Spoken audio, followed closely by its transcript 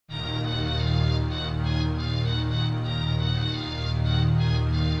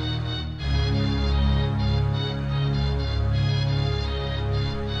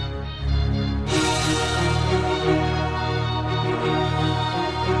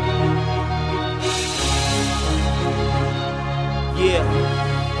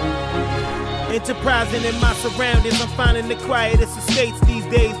Enterprising in my surroundings, I'm finding the quietest estates these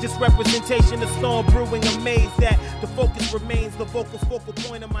days. Just representation of storm brewing, amazed that the focus remains the focal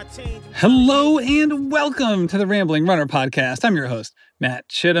point of my change. Hello and welcome to the Rambling Runner Podcast. I'm your host, Matt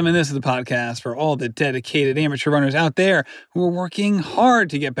Chittum, and this is the podcast for all the dedicated amateur runners out there who are working hard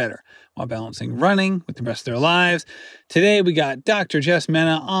to get better while balancing running with the rest of their lives. Today, we got Dr. Jess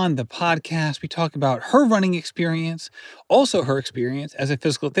Mena on the podcast. We talk about her running experience, also her experience as a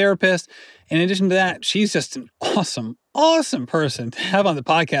physical therapist. In addition to that, she's just an awesome person to have on the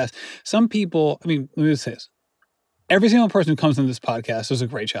podcast. Some people, let me just say this. Every single person who comes on this podcast does a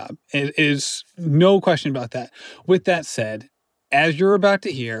great job. It is no question about that. With that said, as you're about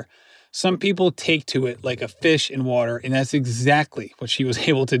to hear, some people take to it like a fish in water, and that's exactly what she was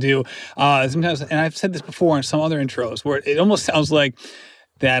able to do. Sometimes, and I've said this before in some other intros, where it almost sounds like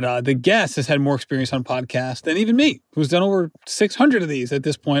that the guest has had more experience on podcasts than even me, who's done over 600 of these at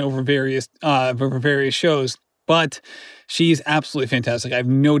this point over various shows. But she's absolutely fantastic. I have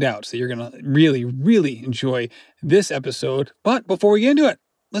no doubts that you're going to really, really enjoy this episode. But before we get into it,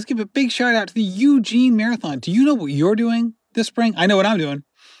 let's give a big shout out to the Eugene Marathon. Do you know what you're doing this spring? I know what I'm doing.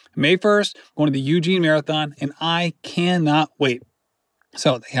 May 1st, going to the Eugene Marathon, and I cannot wait.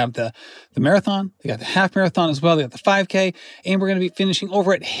 So they have the marathon, they got the half marathon as well, they got the 5K, and we're going to be finishing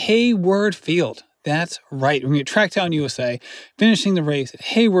over at Hayward Field. That's right. We're going to Tracktown, USA, finishing the race at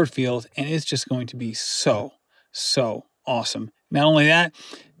Hayward Field, and it's just going to be so awesome. Not only that,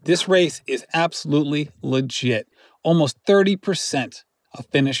 this race is absolutely legit. Almost 30% of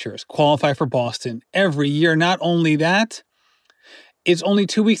finishers qualify for Boston every year. Not only that, it's only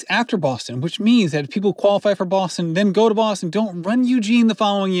 2 weeks after Boston, which means that if people qualify for Boston, then go to Boston, don't run Eugene the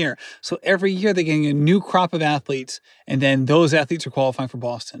following year. So every year they're getting a new crop of athletes, and then those athletes are qualifying for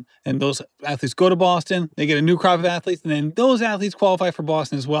Boston. And those athletes go to Boston, they get a new crop of athletes, and then those athletes qualify for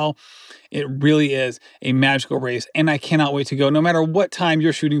Boston as well. It really is a magical race, and I cannot wait to go. No matter what time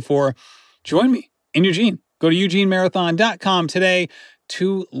you're shooting for, join me in Eugene. Go to eugenemarathon.com today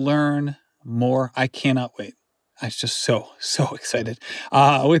to learn more. I cannot wait. I'm just so excited.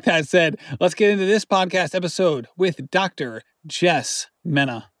 With that said, let's get into this podcast episode with Dr. Jess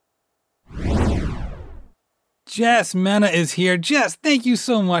Mena. Jess Mena is here. Jess, thank you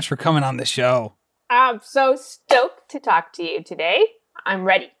so much for coming on the show. I'm so stoked to talk to you today. I'm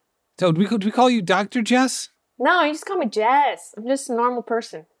ready. So do we call you Dr. Jess? No, you just call me Jess. I'm just a normal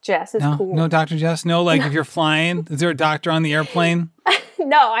person. Jess is cool. No, Dr. Jess? No, like if you're flying, is there a doctor on the airplane?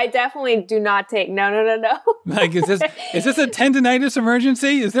 No, I definitely do not take. No. Like, is this a tendinitis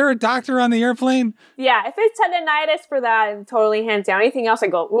emergency? Is there a doctor on the airplane? Yeah, if it's tendinitis for that, I'm totally hands down. Anything else, I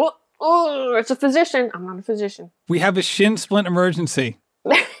go, oh, it's a physician. I'm not a physician. We have a shin splint emergency.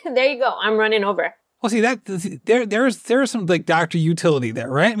 There you go. I'm running over. Well, see there is some like doctor utility there,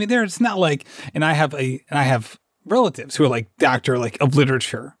 right? I mean, it's not like, and I have relatives who are like doctor like of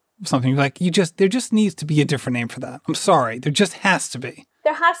literature, something like there just needs to be a different name for that. I'm sorry, there just has to be.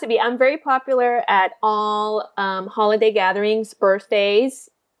 There has to be. I'm very popular at all holiday gatherings, birthdays.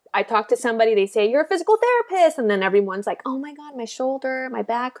 I talk to somebody, they say, you're a physical therapist. And then everyone's like, oh my God, my shoulder, my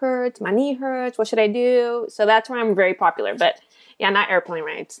back hurts, my knee hurts. What should I do? So that's where I'm very popular. But yeah, not airplane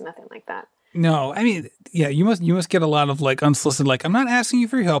rides, nothing like that. No, I mean, yeah, you must get a lot of like unsolicited, like, I'm not asking you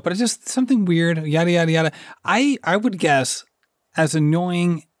for your help, but it's just something weird, yada, yada, yada. I would guess, as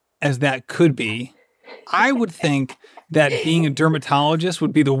annoying as that could be, I would think that being a dermatologist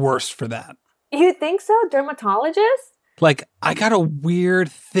would be the worst for that. You think so? Dermatologist? Like, I got a weird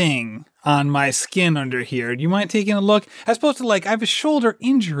thing on my skin under here. Do you mind taking a look? As opposed to like, I have a shoulder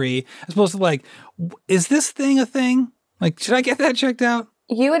injury. As opposed to like, is this thing a thing? Like, should I get that checked out?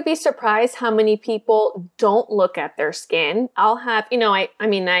 You would be surprised how many people don't look at their skin. I'll have, in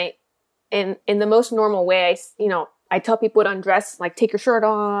the most normal way, I tell people to undress, like take your shirt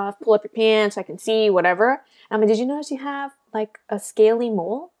off, pull up your pants so I can see, whatever. And I'm like, did you notice you have like a scaly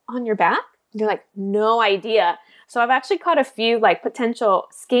mole on your back? And they're like, no idea. So I've actually caught a few like potential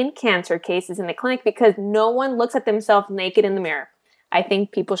skin cancer cases in the clinic because no one looks at themselves naked in the mirror. I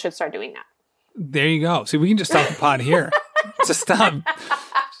think people should start doing that. There you go. See, we can just stop the pod here. Just stop.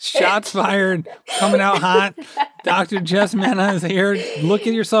 Shots fired, coming out hot. Dr. Jess Mena is here. Look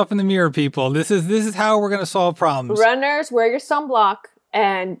at yourself in the mirror, people. This is how we're going to solve problems. Runners, wear your sunblock,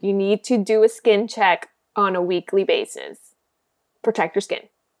 and you need to do a skin check on a weekly basis. Protect your skin.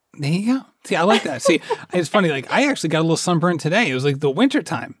 There you go. See, I like that. See, it's funny. Like, I actually got a little sunburn today. It was like the winter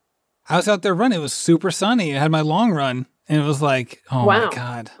time. I was out there running. It was super sunny. I had my long run, and it was like, oh wow. My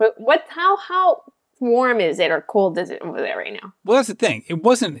God. But how warm is it or cold is it over there right now? Well, that's the thing. It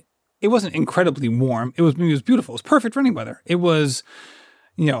wasn't incredibly warm. It was beautiful. It was perfect running weather. It was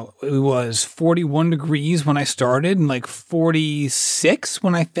it was 41 degrees when I started and like 46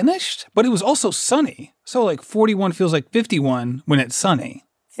 when I finished, but it was also sunny. So like 41 feels like 51 when it's sunny.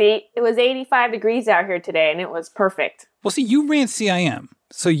 See, it was 85 degrees out here today and it was perfect. Well, see, you ran CIM,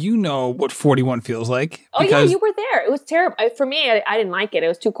 so you know what 41 feels like. Oh, yeah, you were there. It was terrible. For me, I didn't like it. It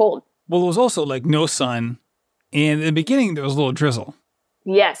was too cold. Well, it was also like no sun. And in the beginning, there was a little drizzle.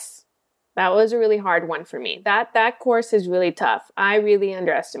 Yes. That was a really hard one for me. That course is really tough. I really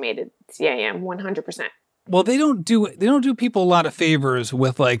underestimated CIM 100%. Well, they don't do people a lot of favors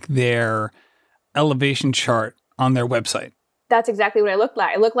with like their elevation chart on their website. That's exactly what I looked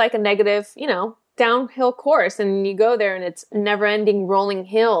like. I looked like a negative, downhill course, and you go there and it's never-ending rolling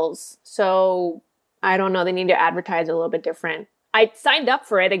hills. So I don't know. They need to advertise it a little bit different. I signed up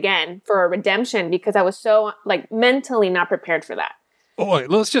for it again for a redemption because I was so like mentally not prepared for that. Oh,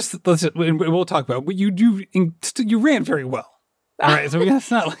 we'll talk about what you ran very well. All right, so it's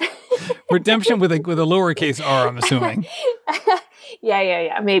not like redemption with a lowercase r, I'm assuming.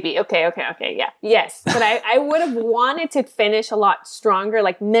 Yeah. Maybe. Okay. Yeah. Yes. But I would have wanted to finish a lot stronger,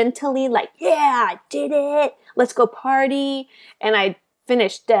 like mentally, like, yeah, I did it. Let's go party. And I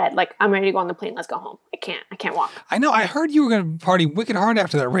finished dead. Like, I'm ready to go on the plane. Let's go home. I can't walk. I know. I heard you were going to party wicked hard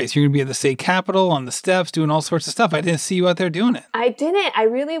after that race. You're going to be at the state capitol on the steps doing all sorts of stuff. I didn't see you out there doing it. I didn't.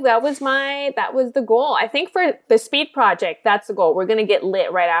 That was the goal. I think for the speed project, that's the goal. We're going to get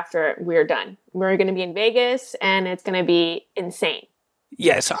lit right after we're done. We're going to be in Vegas and it's going to be insane.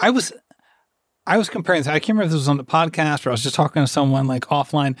 Yeah. So I was comparing this. I can't remember if this was on the podcast or I was just talking to someone like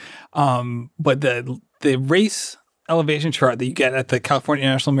offline. But the race elevation chart that you get at the California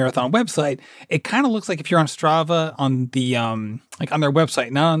International Marathon website, it kind of looks like if you're on Strava on the like on their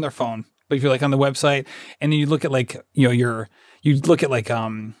website, not on their phone, but if you're like on the website and then you look at like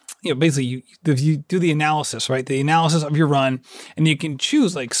basically you do the analysis, right? The analysis of your run, and you can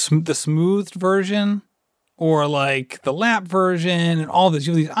choose like the smoothed version or like the lap version and all this.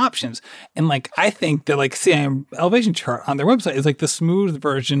 You have these options, and like I think that like CIM elevation chart on their website is like the smooth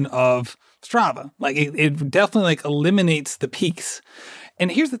version of Strava. Like it definitely like eliminates the peaks.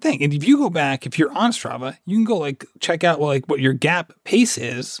 And here's the thing. And if you go back, if you're on Strava, you can go like check out what your gap pace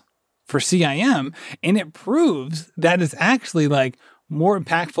is for CIM. And it proves that it's actually like more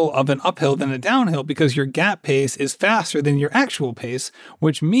impactful of an uphill than a downhill because your gap pace is faster than your actual pace,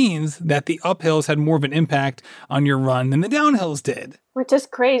 which means that the uphills had more of an impact on your run than the downhills did. Which is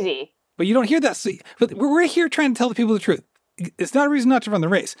crazy. But you don't hear that. But we're here trying to tell the people the truth. It's not a reason not to run the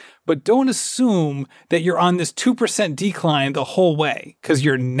race, but don't assume that you're on this 2% decline the whole way because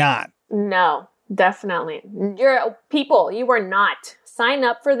you're not. No, definitely. You were not. Sign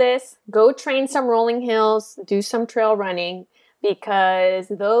up for this. Go train some rolling hills. Do some trail running because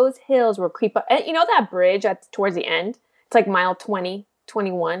those hills will creep up. And you know that bridge towards the end? It's like mile 20.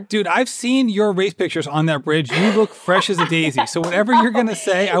 21. Dude, I've seen your race pictures on that bridge. You look fresh as a daisy. So whatever you're going to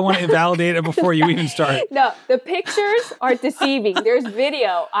say, I want to invalidate it before you even start. No, the pictures are deceiving. There's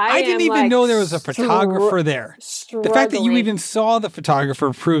video. I didn't even know there was a photographer there. The fact that you even saw the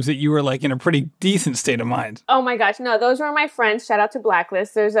photographer proves that you were like in a pretty decent state of mind. Oh my gosh. No, those were my friends. Shout out to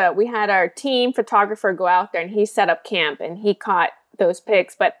Blacklist. We had our team photographer go out there and he set up camp and he caught those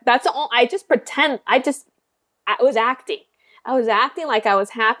pics. But that's all. I was acting. I was acting like I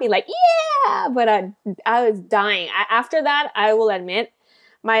was happy, like, yeah, but I was dying. After that, I will admit,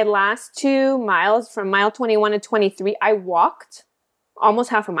 my last 2 miles from mile 21 to 23, I walked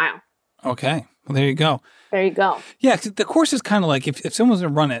almost half a mile. Okay. Well, there you go. There you go. Yeah, the course is kind of like, if someone's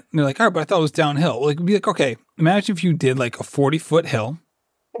going to run it, and they're like, all right, but I thought it was downhill. Like, it'd be like, okay, imagine if you did like a 40-foot hill,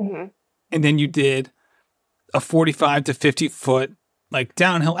 and then you did a 45 to 50-foot like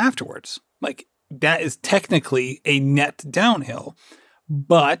downhill afterwards. Like, that is technically a net downhill,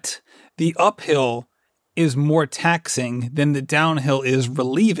 but the uphill is more taxing than the downhill is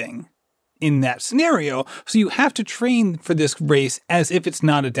relieving in that scenario. So you have to train for this race as if it's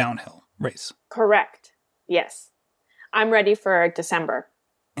not a downhill race. Correct. Yes. I'm ready for December.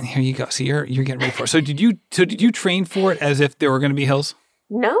 And here you go. So you're getting ready for it. So did you train for it as if there were going to be hills?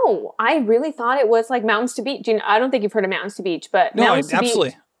 No, I really thought it was like mountains to beach. I don't think you've heard of mountains to beach, but no, mountains to absolutely.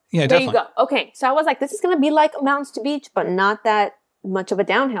 Beach. Yeah, there definitely. you go. Okay, so I was like, this is going to be like mountains to beach, but not that much of a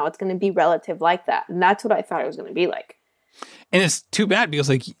downhill. It's going to be relative like that. And that's what I thought it was going to be like. And it's too bad because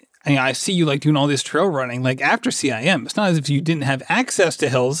like, I see you like doing all this trail running like after CIM. It's not as if you didn't have access to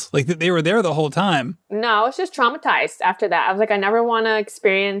hills, like they were there the whole time. No, I was just traumatized after that. I was like, I never want to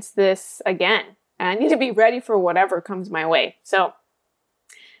experience this again. And I need to be ready for whatever comes my way. So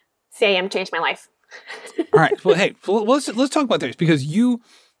CIM changed my life. All right. Well, hey, let's talk about this because you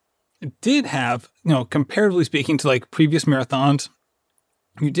did have, comparatively speaking to like previous marathons,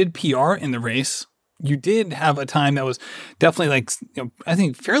 You did PR in the race. You did have a time that was definitely like, I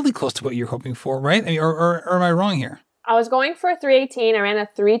think fairly close to what you're hoping for, right? I mean, or am I wrong here? I was going for a 3:18. I ran a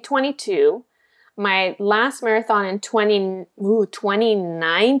 3:22. My last marathon in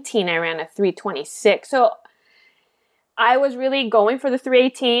 2019, I ran a 3:26. So I was really going for the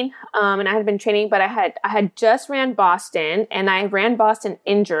 3:18, and I had been training, but I had just ran Boston, and I ran Boston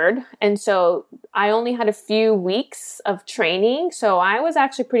injured, and so I only had a few weeks of training. So I was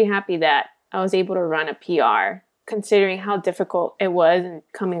actually pretty happy that I was able to run a PR, considering how difficult it was and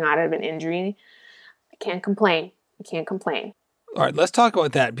coming out of an injury. I can't complain. All right, let's talk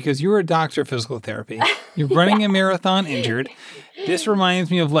about that because you're a doctor of physical therapy. You're running a marathon injured. This reminds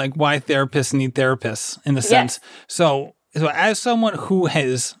me of like why therapists need therapists in a sense. Yes. So as someone who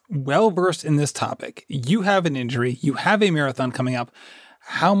is well-versed in this topic, you have an injury, you have a marathon coming up.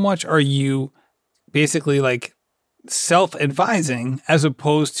 How much are you basically like self-advising as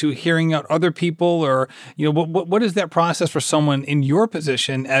opposed to hearing out other people, or what is that process for someone in your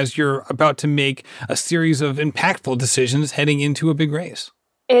position as you're about to make a series of impactful decisions heading into a big race?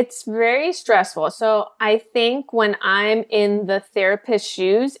 It's very stressful. So I think when I'm in the therapist's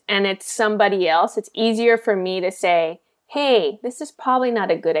shoes and it's somebody else, it's easier for me to say, hey, this is probably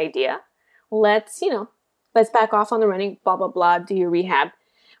not a good idea. Let's back off on the running, blah, blah, blah, do your rehab.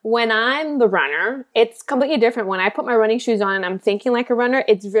 When I'm the runner, it's completely different. When I put my running shoes on and I'm thinking like a runner,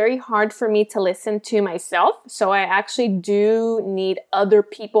 it's very hard for me to listen to myself. So I actually do need other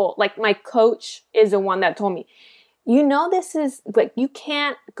people. Like my coach is the one that told me, this is like, you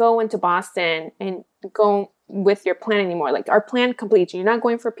can't go into Boston and go with your plan anymore. Like our plan completes. You're not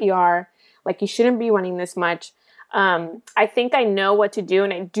going for PR. Like you shouldn't be running this much. I think I know what to do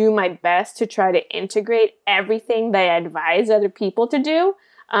and I do my best to try to integrate everything that I advise other people to do.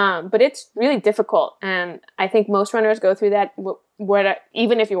 But it's really difficult. And I think most runners go through that,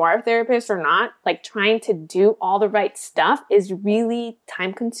 even if you are a therapist or not, like trying to do all the right stuff is really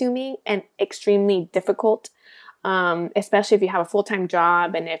time consuming and extremely difficult. Especially if you have a full-time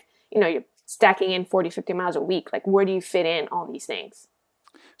job and if, you're stacking in 40, 50 miles a week, like where do you fit in all these things?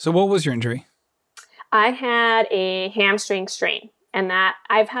 So what was your injury? I had a hamstring strain, and that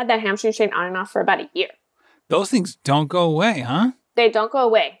I've had that hamstring strain on and off for about a year. Those things don't go away, huh? They don't go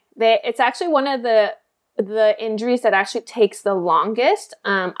away. It's actually one of the injuries that actually takes the longest.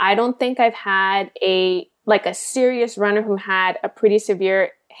 I don't think I've had a serious runner who had a pretty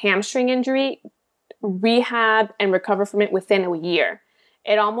severe hamstring injury rehab and recover from it within a year.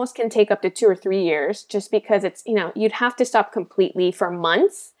 It almost can take up to 2 or 3 years just because it's, you'd have to stop completely for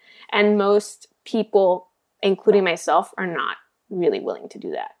months. And most people, including myself, are not really willing to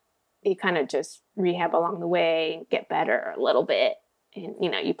do that. You kind of just rehab along the way, get better a little bit. And,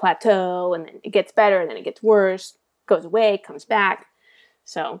 you plateau and then it gets better and then it gets worse, goes away, comes back.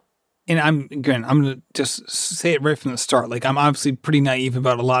 So. And I'm going to just say it right from the start. Like I'm obviously pretty naive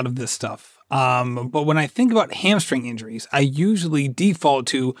about a lot of this stuff. But when I think about hamstring injuries, I usually default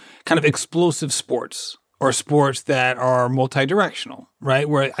to kind of explosive sports or sports that are multi-directional, right?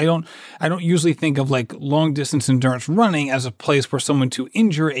 Where I don't usually think of like long distance endurance running as a place for someone to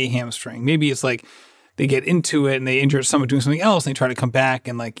injure a hamstring. Maybe it's like they get into it and they injure someone doing something else and they try to come back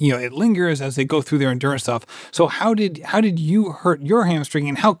and it lingers as they go through their endurance stuff. So how did you hurt your hamstring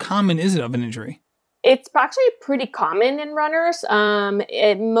and how common is it of an injury? It's actually pretty common in runners.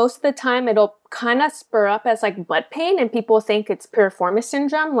 Most of the time it'll kind of spur up as like butt pain and people think it's piriformis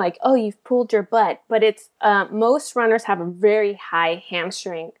syndrome, like, oh, you've pulled your butt. But it's most runners have a very high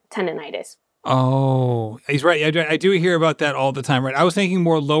hamstring tendonitis. Oh, he's right. I do hear about that all the time, right? I was thinking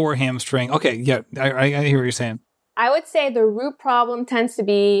more lower hamstring. Okay, yeah, I hear what you're saying. I would say the root problem tends to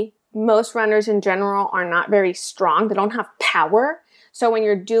be most runners in general are not very strong. They don't have power. So when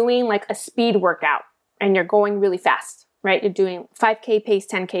you're doing like a speed workout and you're going really fast, right? You're doing 5K pace,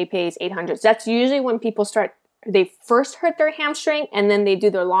 10K pace, 800s. That's usually when people they first hurt their hamstring and then they do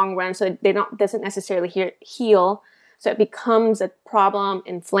their long run. So doesn't necessarily heal. So it becomes a problem,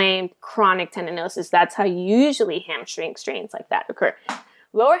 inflamed, chronic tendinosis. That's how usually hamstring strains like that occur.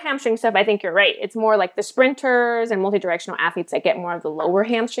 Lower hamstring stuff, I think you're right. It's more like the sprinters and multi-directional athletes that get more of the lower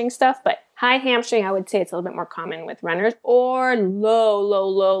hamstring stuff. But high hamstring, I would say it's a little bit more common with runners, or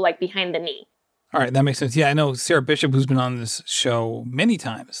low, like behind the knee. All right, that makes sense. Yeah, I know Sarah Bishop, who's been on this show many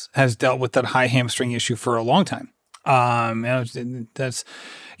times, has dealt with that high hamstring issue for a long time. That's,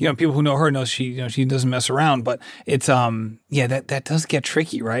 people who know her know she doesn't mess around, but it's, that does get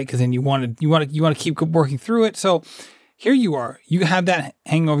tricky, right? Because then you want to keep working through it. So here you are, you have that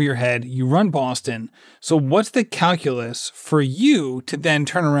hanging over your head, you run Boston. So what's the calculus for you to then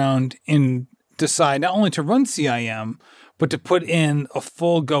turn around and decide not only to run CIM, but to put in a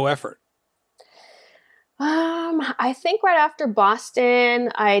full go effort? I think right after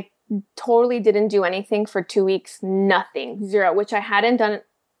Boston, I totally didn't do anything for 2 weeks. Nothing, zero, which I hadn't done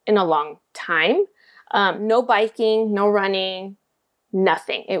in a long time. No biking, no running,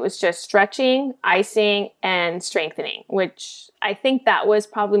 nothing. It was just stretching, icing, and strengthening, which I think that was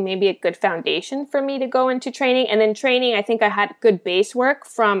probably maybe a good foundation for me to go into training. And then training, I think I had good base work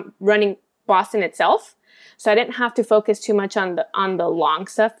from running Boston itself. So I didn't have to focus too much on the long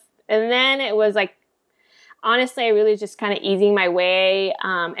stuff. And then it was like, honestly, I really just kind of easing my way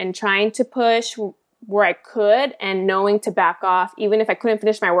and trying to push where I could and knowing to back off. Even if I couldn't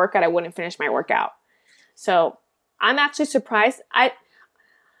finish my workout, I wouldn't finish my workout. So I'm actually surprised. I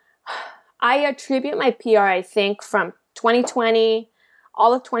attribute my PR, I think, from 2020,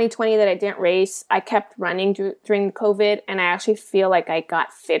 all of 2020 that I didn't race. I kept running during COVID, and I actually feel like I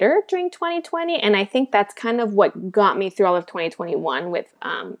got fitter during 2020. And I think that's kind of what got me through all of 2021 with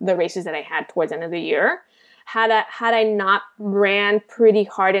the races that I had towards the end of the year. Had I not ran pretty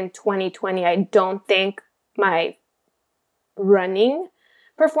hard in 2020, I don't think my running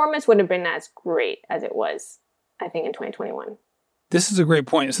performance would have been as great as it was, I think, in 2021. This is a great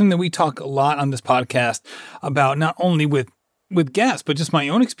point. It's something that we talk a lot on this podcast about, not only with guests, but just my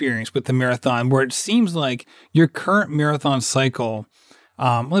own experience with the marathon, where it seems like your current marathon cycle,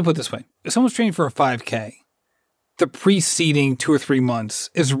 let me put it this way. If someone's training for a 5K, the preceding 2 or 3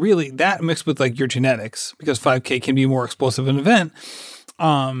 months is really that mixed with like your genetics, because 5K can be a more explosive an event,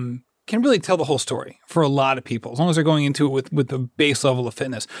 can really tell the whole story for a lot of people, as long as they're going into it with the base level of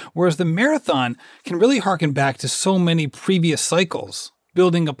fitness. Whereas the marathon can really harken back to so many previous cycles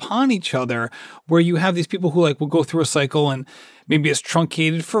building upon each other, where you have these people who like will go through a cycle and maybe it's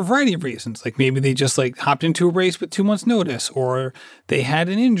truncated for a variety of reasons. Like maybe they just like hopped into a race with 2 months notice, or they had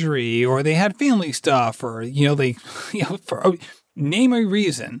an injury, or they had family stuff, or, for name a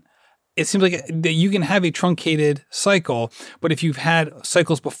reason. It seems like that you can have a truncated cycle, but if you've had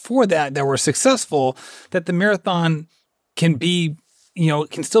cycles before that were successful, that the marathon can be,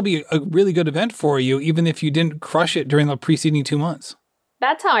 can still be a really good event for you, even if you didn't crush it during the preceding 2 months.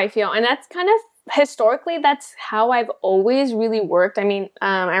 That's how I feel. And that's kind of historically, that's how I've always really worked. I mean,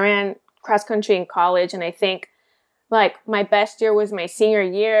 I ran cross country in college, and I think like my best year was my senior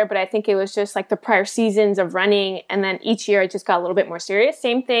year, but I think it was just like the prior seasons of running. And then each year it just got a little bit more serious.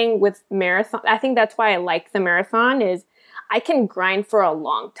 Same thing with marathon. I think that's why I like the marathon, is I can grind for a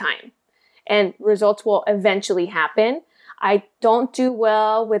long time and results will eventually happen. I don't do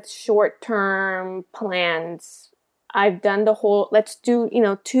well with short-term plans. I've done the whole, let's do,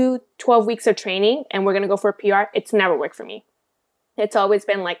 12 weeks of training and we're going to go for a PR. It's never worked for me. It's always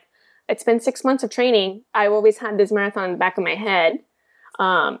been like, it's been 6 months of training. I've always had this marathon in the back of my head.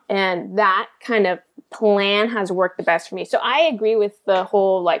 And that kind of plan has worked the best for me. So I agree with the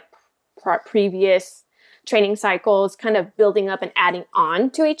whole like previous training cycles kind of building up and adding on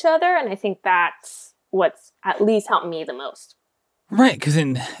to each other. And I think that's what's at least helped me the most. Right. Because I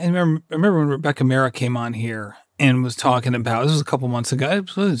remember when Rebecca Mara came on here and was talking about, this was a couple months ago.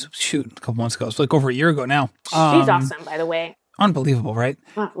 It was a couple months ago. It's like over a year ago now. She's awesome, by the way. Unbelievable, right?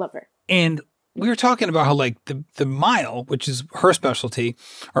 Oh, love her. And we were talking about how like the mile, which is her specialty,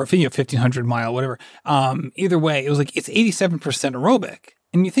 or 1,500 mile, whatever. Either way, it was like it's 87% aerobic.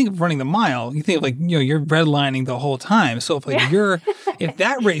 And you think of running the mile, you think of like, you're redlining the whole time. So if like if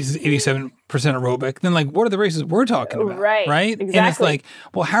that race is 87% aerobic, then like what are the races we're talking about? Right? Exactly. And it's like,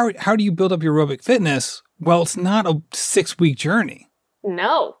 well, how do you build up your aerobic fitness? Well, it's not a 6-week journey.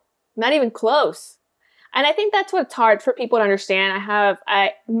 No, not even close. And I think that's what's hard for people to understand.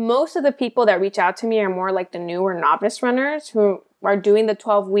 Most of the people that reach out to me are more like the newer novice runners who are doing the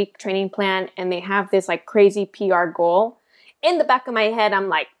 12-week training plan, and they have this like crazy PR goal. In the back of my head, I'm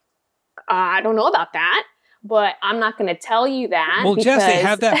like, I don't know about that, but I'm not going to tell you that. Well, Jess, they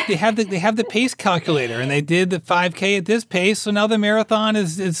have that. They have the pace calculator, and they did the 5K at this pace. So now the marathon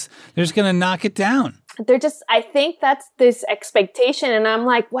is they're just going to knock it down. I think that's this expectation. And I'm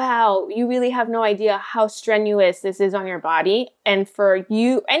like, wow, you really have no idea how strenuous this is on your body. And for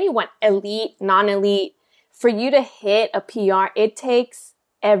you, anyone, elite, non-elite, for you to hit a PR, it takes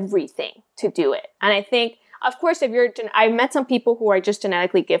everything to do it. And I think, of course, I've met some people who are just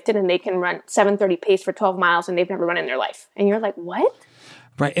genetically gifted and they can run 7:30 pace for 12 miles and they've never run in their life. And you're like, what?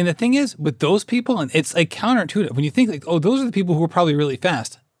 Right. And the thing is, with those people, and it's like counterintuitive. When you think like, oh, those are the people who are probably really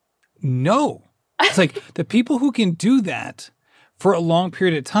fast. No. It's like the people who can do that for a long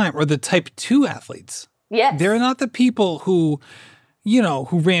period of time are the type 2 athletes. Yes. They're not the people who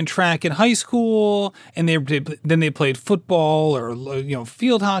who ran track in high school and then they played football or,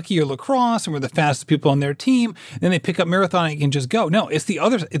 field hockey or lacrosse and were the fastest people on their team. Then they pick up marathoning and just go. No, it's the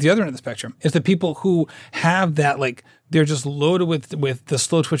other end of the spectrum. It's the people who have that, like, they're just loaded with the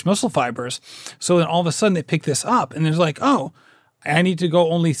slow twitch muscle fibers. So then all of a sudden they pick this up and there's like, oh, I need to go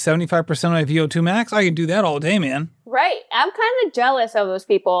only 75% of my VO2 max. I can do that all day, man. Right. I'm kind of jealous of those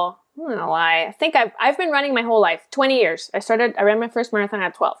people. I'm not gonna lie. I think I've been running my whole life, 20 years. I ran my first marathon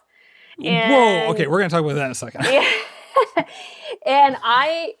at 12. And, whoa. Okay, we're gonna talk about that in a second. Yeah. And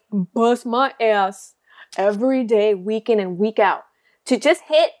I bust my ass every day, week in and week out, to just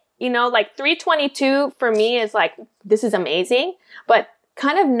hit, like 322 for me is like, this is amazing. But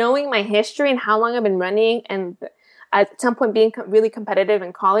kind of knowing my history and how long I've been running, and at some point being really competitive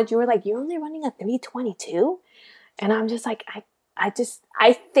in college, you were like, you're only running a 322? And I'm just like, I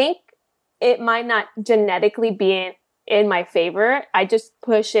think it might not genetically be in my favor. I just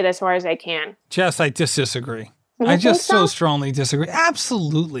push it as far as I can. Jess, I just disagree. I just so strongly disagree.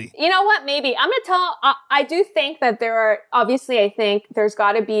 Absolutely. You know what? Maybe. I'm going to tell, I do think that I think there's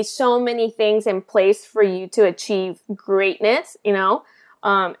got to be so many things in place for you to achieve greatness, and,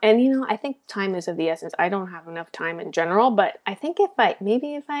 I think time is of the essence. I don't have enough time in general, but I think if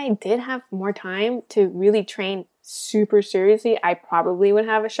I did have more time to really train super seriously, I probably would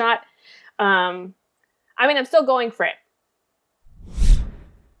have a shot. I'm still going for it.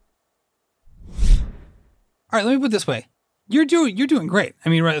 All right, let me put it this way. You're doing great. I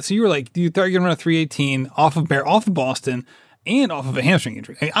mean, right, so you thought you were going to run a 318 off of Boston and off of a hamstring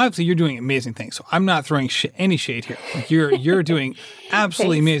injury. I mean, obviously, you're doing amazing things. So I'm not throwing any shade here. Like you're doing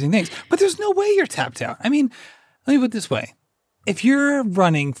absolutely amazing things. But there's no way you're tapped out. I mean, let me put it this way. If you're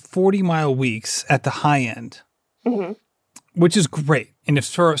running 40-mile weeks at the high end, mm-hmm. which is great, and if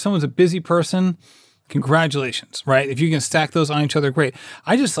someone's a busy person, congratulations, right? If you can stack those on each other, great.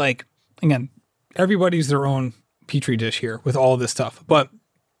 I just again, everybody's their own petri dish here with all of this stuff. But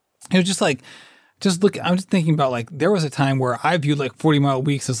it was just I'm just thinking about there was a time where I viewed 40-mile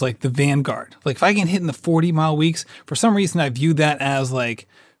weeks as the vanguard. Like if I can hit in the 40-mile weeks, for some reason I viewed that as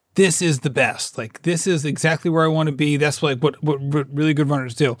this is the best. This is exactly where I want to be. That's what really good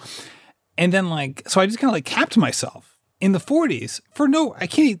runners do. And then so I just kind of capped myself in the 40s for no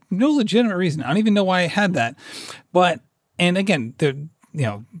legitimate reason. I don't even know why I had that. And again,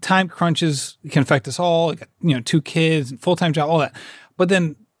 time crunches can affect us all. 2 kids, full-time job, all that. But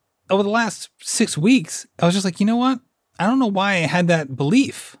then over the last 6 weeks, I was just you know what? I don't know why I had that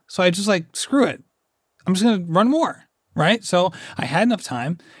belief. So I just screw it. I'm just going to run more, right? So I had enough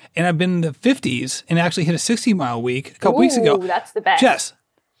time, and I've been in the 50s and actually hit a 60-mile week a couple weeks ago. That's the best.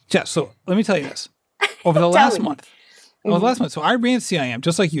 Jess, so let me tell you this. Over the last month, so I ran CIM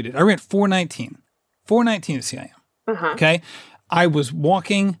just like you did. I ran 419 at CIM. Uh-huh. Okay? I was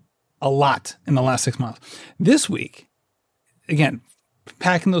walking a lot in the last 6 months. This week, again,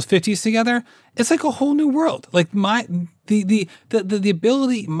 packing those 50s together, it's a whole new world. The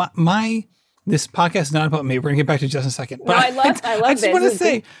ability, this podcast is not about me. We're gonna get back to Jess in a second. But I love I just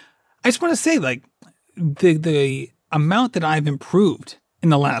want to say, the amount that I've improved in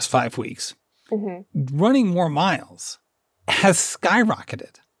the last 5 weeks, mm-hmm. running more miles has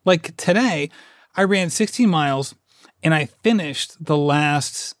skyrocketed. Today, I ran 16 miles. And I finished the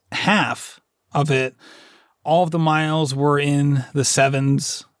last half of it. All of the miles were in the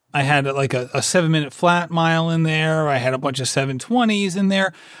 7s. I had a 7-minute flat mile in there. I had a bunch of 720s in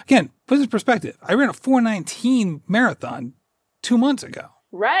there. Again, put this in perspective. I ran a 419 marathon 2 months ago.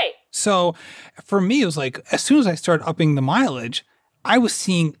 Right. So for me, it was as soon as I started upping the mileage, I was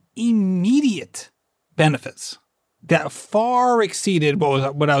seeing immediate benefits that far exceeded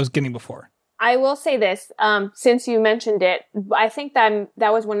what I was getting before. I will say this, since you mentioned it, I think that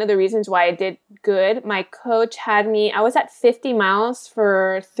was one of the reasons why I did good. My coach had me, I was at 50 miles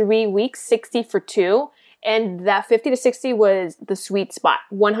for 3 weeks, 60 for 2. And that 50 to 60 was the sweet spot,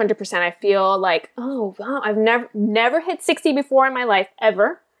 100%. I feel oh, wow, I've never hit 60 before in my life,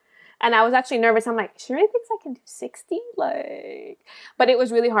 ever. And I was actually nervous. I'm she really thinks I can do 60? But it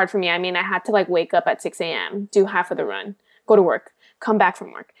was really hard for me. I mean, I had to wake up at 6 a.m., do half of the run, go to work, come back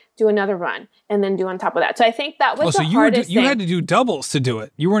from work, do another run, and then do on top of that. So I think that was the hardest thing. You had to do doubles to do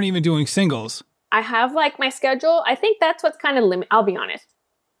it. You weren't even doing singles. I have my schedule. I think that's what's kind of I'll be honest.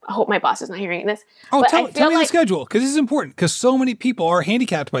 I hope my boss is not hearing this. Oh, tell me the schedule, because this is important, because so many people are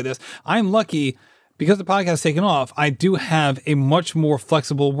handicapped by this. I'm lucky because the podcast has taken off. I do have a much more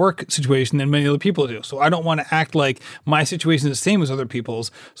flexible work situation than many other people do. So I don't want to act like my situation is the same as other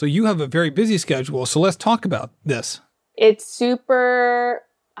people's. So you have a very busy schedule. So let's talk about this. It's super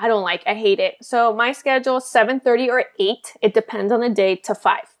I don't like. I hate it. So my schedule, 7:30 or 8. It depends on the day to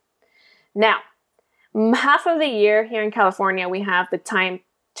 5. Now, half of the year here in California, we have the time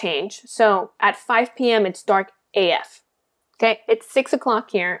change. So at 5 p.m., it's dark AF. Okay. It's 6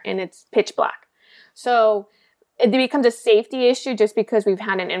 o'clock here and it's pitch black. So it becomes a safety issue just because we've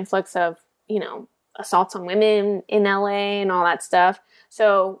had an influx of, assaults on women in LA and all that stuff.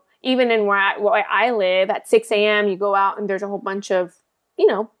 So even in where I live at 6 a.m., you go out and there's a whole bunch of,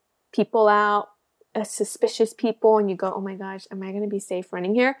 people out, suspicious people. And you go, oh my gosh, am I going to be safe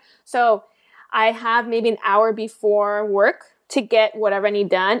running here? So I have maybe an hour before work to get whatever I need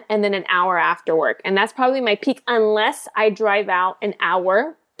done and then an hour after work. And that's probably my peak unless I drive out an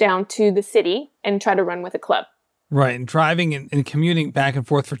hour down to the city and try to run with a club. Right. And driving and commuting back and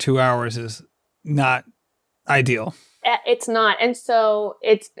forth for 2 hours is not ideal. It's not. And so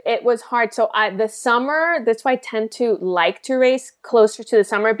it was hard. So the summer, that's why I tend to like to race closer to the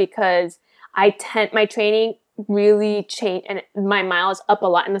summer because my training really change and my miles up a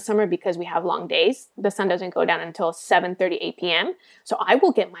lot in the summer because we have long days. The sun doesn't go down until 7:30, 8 p.m. So I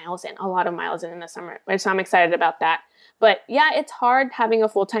will get a lot of miles in the summer. So I'm excited about that. But yeah, it's hard having a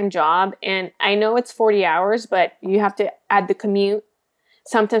full-time job. And I know it's 40 hours, but you have to add the commute.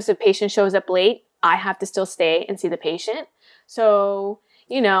 Sometimes the patient shows up late. I have to still stay and see the patient. So,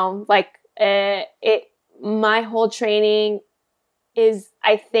 my whole training is,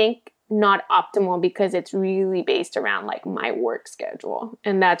 I think, not optimal because it's really based around like my work schedule.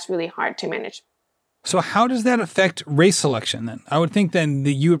 And that's really hard to manage. So how does that affect race selection then? I would think then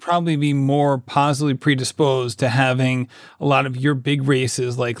that you would probably be more positively predisposed to having a lot of your big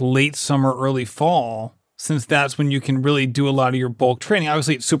races like late summer, early fall, since that's when you can really do a lot of your bulk training.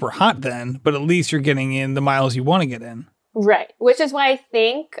 Obviously, it's super hot then, but at least you're getting in the miles you want to get in. Right. Which is why I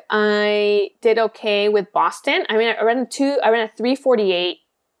think I did okay with Boston. I mean, I ran a 3:48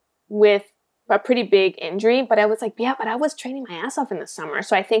 with a pretty big injury, but I was like, yeah, but I was training my ass off in the summer.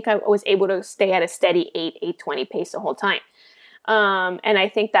 So I think I was able to stay at a steady 8:20 pace the whole time. And I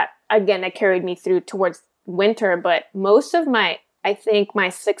think that, again, that carried me through towards winter. But most of my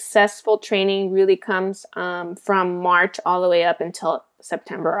successful training really comes from March all the way up until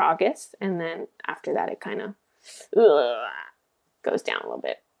September, August. And then after that, it kind of goes down a little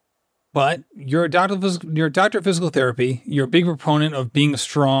bit. But you're a doctor of physical therapy. You're a big proponent of being a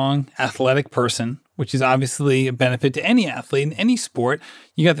strong, athletic person, which is obviously a benefit to any athlete in any sport.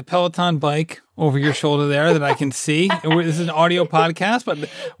 You got the Peloton bike over your shoulder there that I can see. This is an audio podcast, but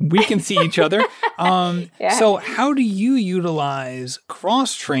we can see each other. Yeah. So how do you utilize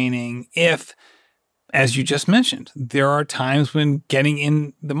cross training if, as you just mentioned, there are times when getting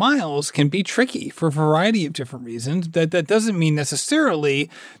in the miles can be tricky for a variety of different reasons. That doesn't mean necessarily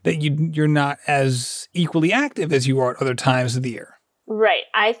that you're not as equally active as you are at other times of the year. Right.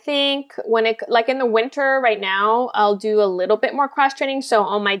 I think like in the winter right now, I'll do a little bit more cross training. So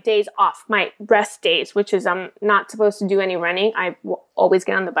on my days off, my rest days, which is I'm not supposed to do any running, I will always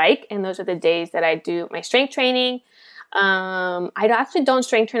get on the bike. And those are the days that I do my strength training. I actually don't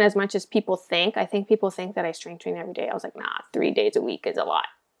strength train as much as people think. I think people think that I strength train every day. I was like, nah, 3 days a week is a lot.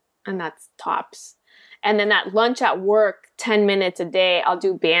 And that's tops. And then at lunch at work, 10 minutes a day, I'll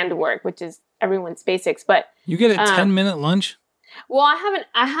do band work, which is everyone's basics. But you get a 10-minute lunch? Well,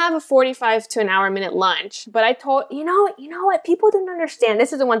 I have a 45 to an hour minute lunch, but I told, you know what? People don't understand.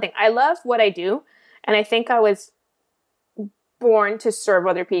 This is the one thing. I love what I do. And I think I was born to serve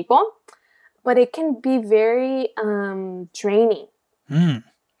other people. But it can be very draining.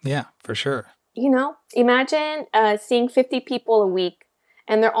 Yeah, for sure. Imagine seeing 50 people a week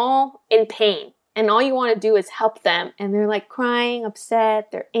and they're all in pain. And all you want to do is help them. And they're like crying, upset,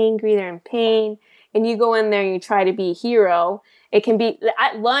 they're angry, they're in pain. And you go in there and you try to be a hero. It can be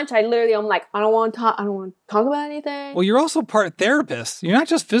at lunch. I'm like, I don't want to talk about anything. Well, you're also part therapist. You're not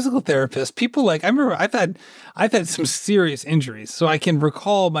just physical therapist. People I remember I've had some serious injuries. So I can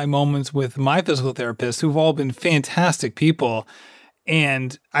recall my moments with my physical therapists who've all been fantastic people.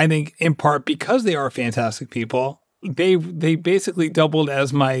 And I think in part because they are fantastic people, they basically doubled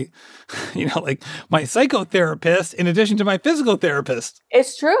as my, my psychotherapist in addition to my physical therapist.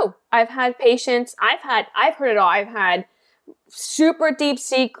 It's true. I've had patients. I've heard it all. I've had super deep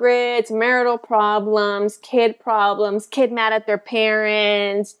secrets, marital problems, kid mad at their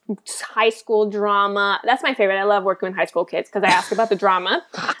parents, high school drama. That's my favorite. I love working with high school kids because I ask about the drama.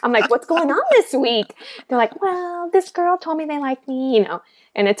 I'm like, what's going on this week? They're like, well, this girl told me they like me,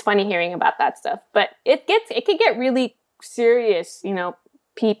 and it's funny hearing about that stuff. But it can get really serious,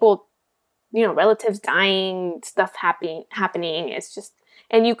 people, relatives dying, stuff happening. It's just,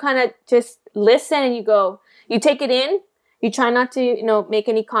 and you kind of just listen and you go, you take it in. You try not to, make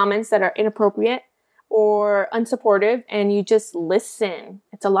any comments that are inappropriate or unsupportive, and you just listen.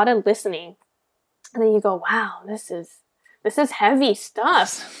 It's a lot of listening. And then you go, wow, this is heavy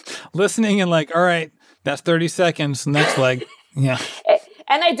stuff. Listening and like, all right, that's 30 seconds. Next leg. Yeah.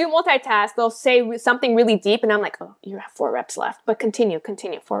 And I do multitask. They'll say something really deep, and I'm like, oh, you have 4 reps left. But continue.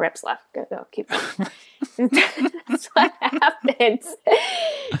 4 reps left. Go, keep going. That's what happens.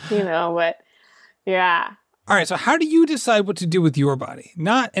 But yeah. All right. So how do you decide what to do with your body?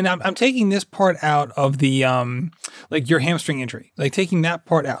 And I'm taking this part out of the, like your hamstring injury, like taking that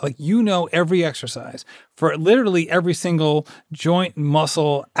part out, like, every exercise for literally every single joint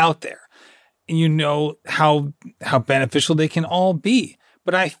muscle out there. And how beneficial they can all be.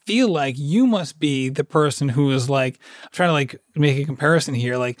 But I feel like you must be the person who is like, I'm trying to like make a comparison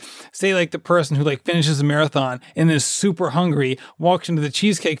here. Like, say like the person who like finishes a marathon and is super hungry, walks into the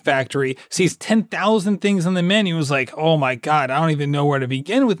Cheesecake Factory, sees 10,000 things on the menu, is like, oh my God, I don't even know where to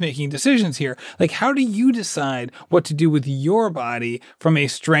begin with making decisions here. Like, how do you decide what to do with your body from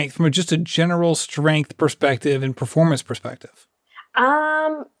just a general strength perspective and performance perspective?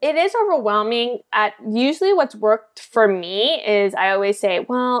 It is overwhelming. Usually what's worked for me is I always say,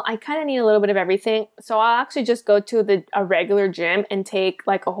 well, I kind of need a little bit of everything. So I'll actually just go to a regular gym and take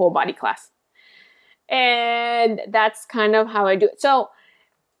like a whole body class. And that's kind of how I do it. So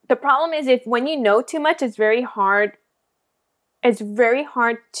the problem is when you know too much, it's very hard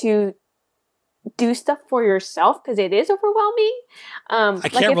to do stuff for yourself because it is overwhelming. I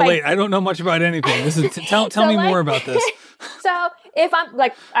can't relate. I don't know much about anything. Tell me more about this. So if I'm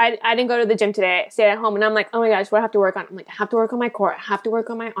like, I didn't go to the gym today, I stayed at home, and I'm like, oh my gosh, what do I have to work on? I'm like, I have to work on my core. I have to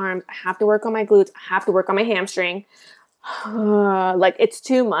work on my arms. I have to work on my glutes. I have to work on my hamstring. Like, it's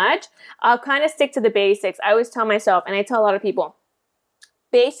too much. I'll kind of stick to the basics. I always tell myself, and I tell a lot of people,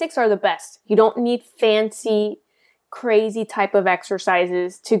 basics are the best. You don't need fancy, crazy type of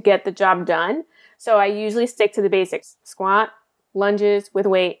exercises to get the job done. So I usually stick to the basics. Squat, lunges with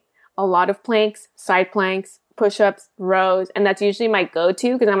weight, a lot of planks, side planks, push-ups, rows, and that's usually my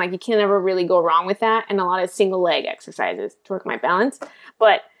go-to because I'm like, you can't ever really go wrong with that, and a lot of single leg exercises to work my balance.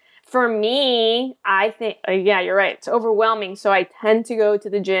 But for me, I think, yeah, you're right. It's overwhelming. So I tend to go to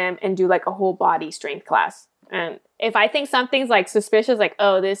the gym and do like a whole body strength class. And if I think something's like suspicious, like,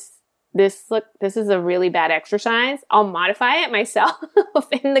 oh, this is a really bad exercise, I'll modify it myself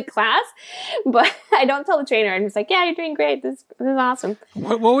in the class, but I don't tell the trainer. I'm just like, yeah, you're doing great. This is awesome.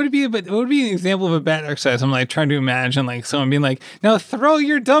 What would be an example of a bad exercise? I'm like trying to imagine like someone being like, now throw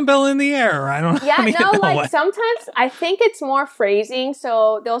your dumbbell in the air. I don't know. Yeah, no, like sometimes I think it's more phrasing.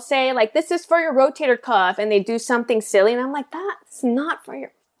 So they'll say like, this is for your rotator cuff, and they do something silly. And I'm like, that's not for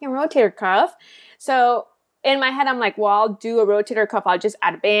your rotator cuff. So in my head, I'm like, well, I'll do a rotator cuff. I'll just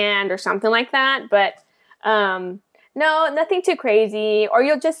add a band or something like that. But no, nothing too crazy. Or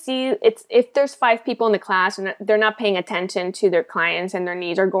you'll just see if there's 5 people in the class and they're not paying attention to their clients and their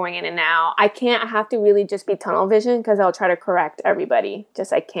knees are going in and out. I have to really just be tunnel vision because I'll try to correct everybody.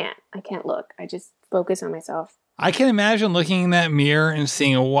 I can't look. I just focus on myself. I can imagine looking in that mirror and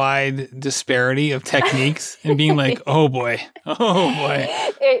seeing a wide disparity of techniques and being like, oh boy. I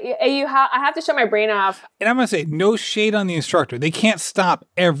have to shut my brain off. And I'm going to say, no shade on the instructor. They can't stop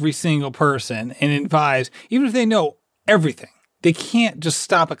every single person and advise, even if they know everything. They can't just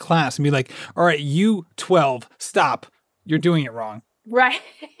stop a class and be like, all right, you 12, stop. You're doing it wrong. Right.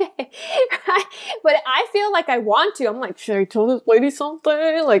 Right. But I feel like I want to. I'm like, should I tell this lady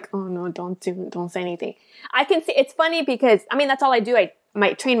something? Like, oh no, don't say anything. I can see, it's funny because, I mean, that's all I do. I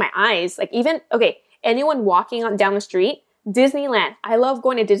might train my eyes. Like anyone walking down the street, Disneyland. I love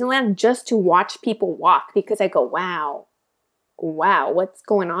going to Disneyland just to watch people walk because I go, wow, what's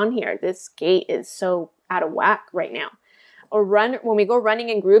going on here? This gait is so out of whack right now. Or when we go running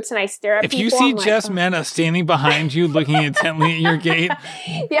in groups and I stare at people. If you see Jess Mena standing behind you looking intently at your gait,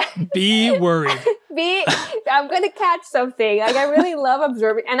 yeah, be worried. I'm going to catch something. Like, I really love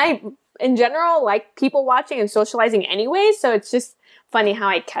observing. And I, in general, like people watching and socializing anyway. So it's just funny how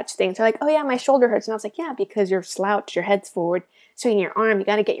I catch things. They're like, oh yeah, my shoulder hurts. And I was like, yeah, because you're slouched, your head's forward, swinging your arm. You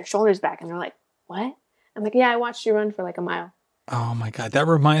got to get your shoulders back. And they're like, what? I'm like, yeah, I watched you run for like a mile. Oh my God. That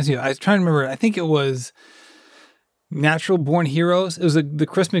reminds me. I was trying to remember. I think it was Natural Born Heroes. It was the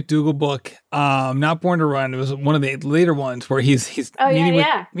Chris McDougall book, Not Born to Run. It was one of the later ones where he's meeting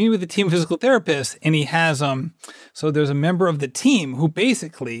with a team of physical therapists, and he has so there's a member of the team who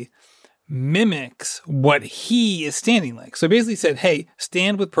basically mimics what he is standing like. So basically said, hey,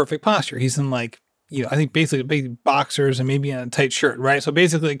 stand with perfect posture. He's in like, I think basically boxers and maybe in a tight shirt, right? So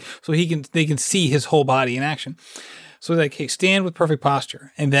basically, so they can see his whole body in action. So like, hey, stand with perfect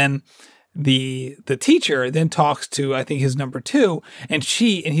posture, and then the teacher then talks to, I think, his number 2, and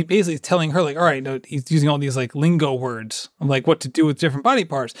he basically is telling her, like, all right, no, he's using all these like lingo words of like what to do with different body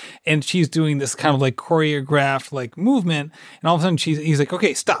parts, and she's doing this kind of like choreographed like movement, and all of a sudden he's like,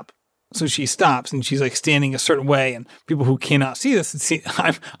 okay, stop. So she stops and she's like standing a certain way, and people who cannot see this,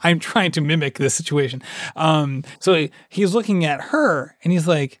 I'm trying to mimic this situation. So he's looking at her and he's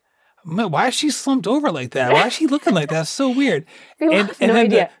like, why is she slumped over like that? Why is she looking like that? It's so weird. And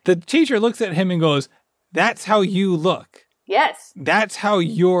then the teacher looks at him and goes, that's how you look. Yes. That's how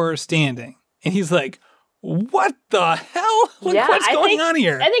you're standing. And he's like, what the hell? What's going on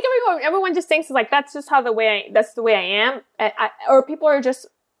here? I think everyone just thinks like, that's just that's the way I am. Or people are just,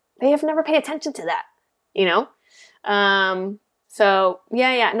 they have never paid attention to that, you know? So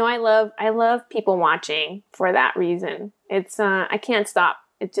yeah. No, I love people watching for that reason. It's, I can't stop.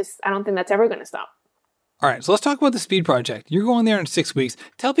 I don't think that's ever going to stop. All right, so let's talk about the Speed Project. You're going there in 6 weeks.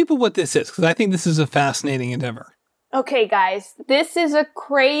 Tell people what this is, because I think this is a fascinating endeavor. Okay, guys, this is a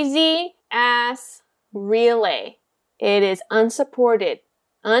crazy ass relay. It is unsupported,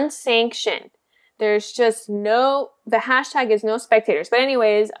 unsanctioned. There's just the hashtag is no spectators. But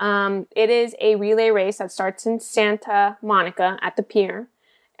anyways, it is a relay race that starts in Santa Monica at the pier,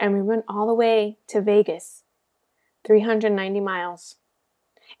 and we run all the way to Vegas, 390 miles.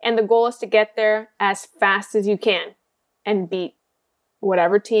 And the goal is to get there as fast as you can and beat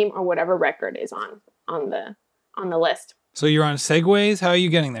whatever team or whatever record is on the list. So you're on Segways. How are you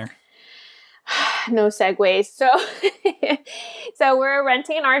getting there? No Segways. So we're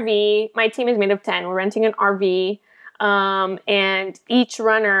renting an RV. My team is made of 10. We're renting an RV. And each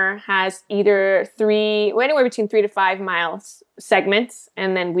runner has either anywhere between 3 to 5 miles segments.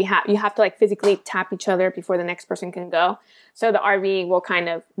 And then you have to like physically tap each other before the next person can go. So the RV will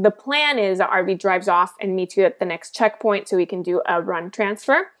the plan is the RV drives off and meets you at the next checkpoint so we can do a run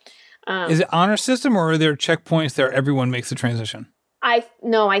transfer. Is it honor system, or are there checkpoints there everyone makes the transition? I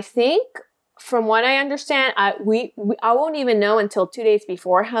think from what I understand, I won't even know until 2 days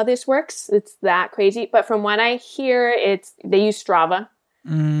before how this works. It's that crazy. But from what I hear, they use Strava.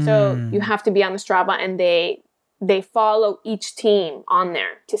 So you have to be on the Strava, and they follow each team on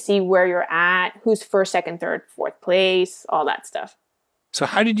there to see where you're at, who's first, second, third, fourth place, all that stuff. So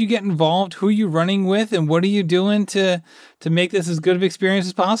how did you get involved? Who are you running with? And what are you doing to make this as good of an experience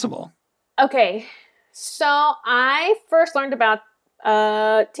as possible? Okay. So I first learned about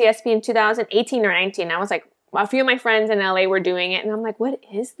TSP in 2018 or 19. I was like, a few of my friends in LA were doing it, and I'm like, what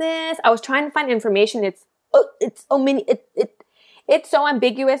is this? I was trying to find information. It's so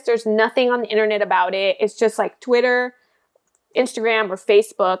ambiguous. There's nothing on the internet about it. It's just like Twitter, Instagram, or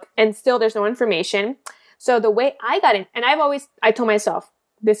Facebook, and still there's no information. So the way I got in, and I told myself,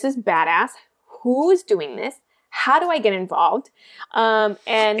 this is badass. Who is doing this? How do I get involved? And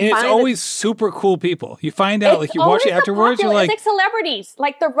it's always super cool people. You find out, like you watch it afterwards, you're like, it's like celebrities,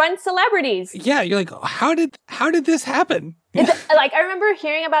 like the run celebrities. Yeah, you're like, how did this happen? Like I remember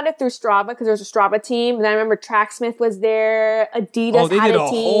hearing about it through Strava because there's a Strava team. And I remember Tracksmith was there. Adidas they had did a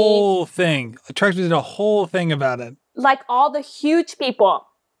team. Whole thing. Tracksmith did a whole thing about it. Like all the huge people.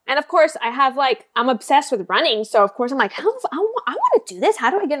 And of course, I'm obsessed with running. So of course, I'm like, I want to do this. How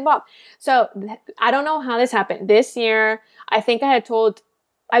do I get involved? So I don't know how this happened. This year, I think I've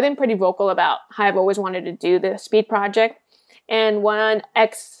been pretty vocal about how I've always wanted to do the Speed Project. And one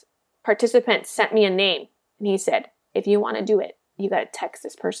ex-participant sent me a name. And he said, if you want to do it, you got to text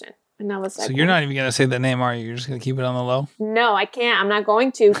this person. And I was like, so you're not even going to say that name, are you? You're just going to keep it on the low? No, I can't. I'm not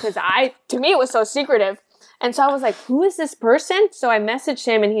going to because to me, it was so secretive. And so I was like, who is this person? So I messaged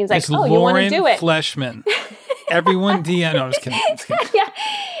him and he's like, you want to do it? Fleshman. Everyone DM. No, I'm just kidding. Yeah.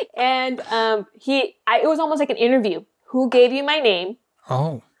 And it was almost like an interview. Who gave you my name?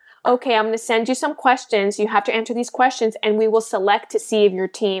 Oh. Okay, I'm going to send you some questions. You have to answer these questions and we will select to see if your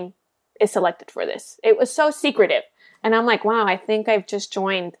team is selected for this. It was so secretive. And I'm like, wow, I think I've just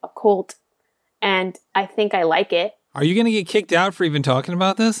joined a cult and I think I like it. Are you going to get kicked out for even talking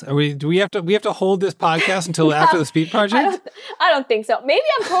about this? Do we have to hold this podcast until after the Speed Project? I don't think so. Maybe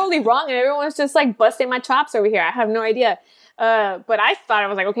I'm totally wrong and everyone's just like busting my chops over here. I have no idea. But I thought, I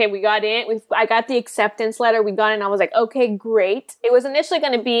was like, okay, we got in. I got the acceptance letter. We got in. I was like, okay, great. It was initially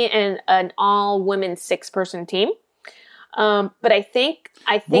going to be an all-women 6-person team. But I think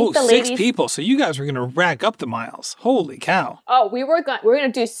the ladies 6 people. So you guys were going to rack up the miles. Holy cow. Oh, we were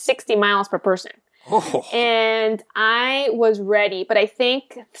going to do 60 miles per person. Oh. And I was ready, but I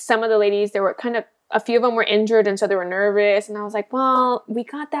think some of the ladies, a few of them were injured and so they were nervous. And I was like, well, we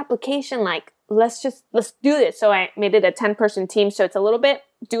got the application like let's do this. So I made it a 10-person team. So it's a little bit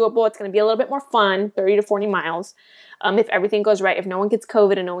doable. It's going to be a little bit more fun, 30 to 40 miles. If everything goes right, if no one gets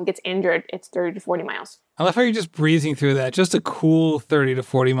COVID and no one gets injured, it's 30 to 40 miles. I love how you're just breezing through that. Just a cool 30 to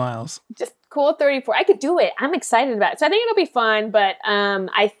 40 miles. Just cool 34. I could do it. I'm excited about it. So I think it'll be fun. But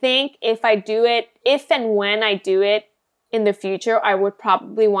I think if and when I do it in the future, I would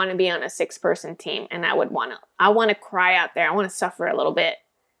probably want to be on a 6-person team. And I want to cry out there. I want to suffer a little bit.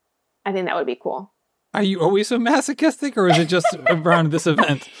 I think that would be cool. Are you always so masochistic, or is it just around this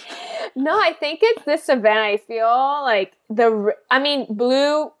event? No, I think it's this event. I feel like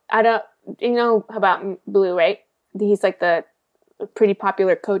Blue, you know about Blue, right? He's like the pretty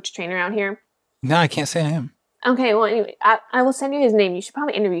popular coach trainer out here. No, I can't say I am. Okay, well, anyway, I will send you his name. You should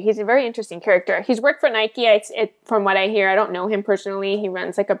probably interview. He's a very interesting character. He's worked for Nike. From what I hear, I don't know him personally. He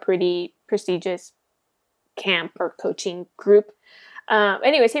runs like a pretty prestigious camp or coaching group.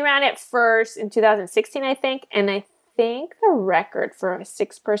 Anyways, he ran it first in 2016, I think. And I think the record for a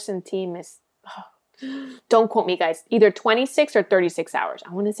 6-person team is, don't quote me, guys, either 26 or 36 hours.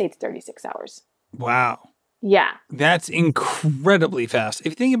 I want to say it's 36 hours. Wow. Yeah. That's incredibly fast. If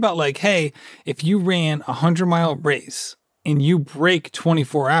you think about like, hey, if you ran a 100-mile race and you break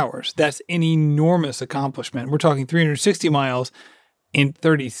 24 hours, that's an enormous accomplishment. We're talking 360 miles in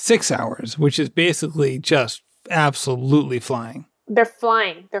 36 hours, which is basically just absolutely flying. They're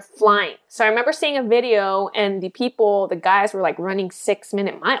flying. So I remember seeing a video and the guys were like running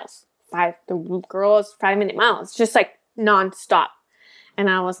 6-minute miles. The girls, 5-minute miles, just like nonstop. And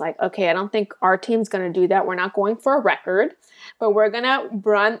I was like, okay, I don't think our team's going to do that. We're not going for a record, but we're going to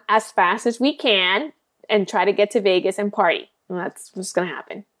run as fast as we can and try to get to Vegas and party. And that's what's going to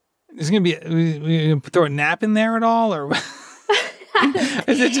happen. Is it going to be, we gonna throw a nap in there at all? Or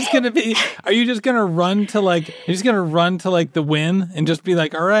is it just going to be, are you just going to run to the win and just be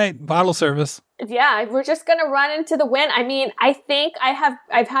like, all right, bottle service? Yeah, we're just going to run into the win. I mean, I think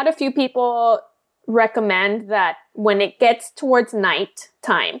I've had a few people recommend that when it gets towards night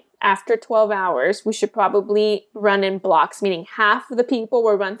time, after 12 hours, we should probably run in blocks, meaning half of the people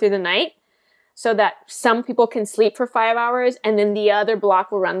will run through the night so that some people can sleep for 5 hours and then the other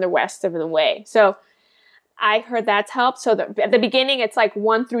block will run the rest of the way. So I heard that's helped. So at the beginning, it's like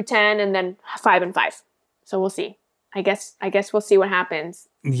 1 through 10 and then 5 and 5. So we'll see. I guess we'll see what happens.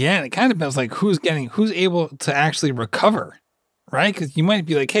 Yeah, and it kind of depends like who's able to actually recover, right? Because you might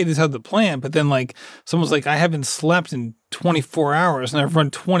be like, hey, this is the plan. But then like someone's like, I haven't slept in 24 hours and I've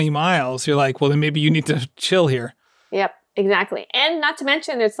run 20 miles. You're like, well, then maybe you need to chill here. Yep, exactly. And not to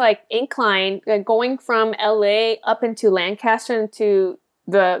mention, it's like incline going from LA up into Lancaster into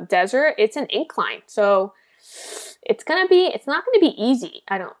the desert. It's an incline. So it's not going to be easy.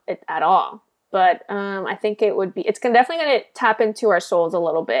 At all. But I think it's definitely going to tap into our souls a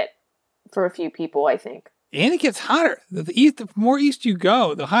little bit for a few people, I think. And it gets hotter. The more east you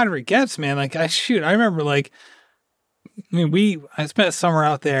go, the hotter it gets, man. Like, I remember, I spent a summer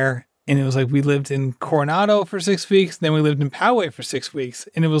out there, and it was like we lived in Coronado for 6 weeks, then we lived in Poway for 6 weeks,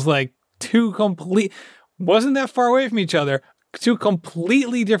 and it was like wasn't that far away from each other, 2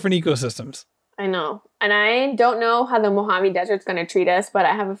 completely different ecosystems. I know. And I don't know how the Mojave Desert's going to treat us, but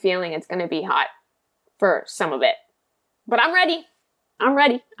I have a feeling it's going to be hot for some of it. But I'm ready. I'm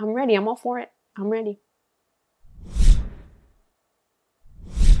all for it. I'm ready.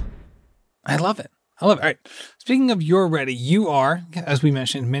 I love it. All right. Speaking of you're ready, you are, as we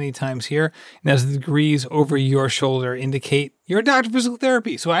mentioned many times here, and as the degrees over your shoulder indicate, you're a doctor of physical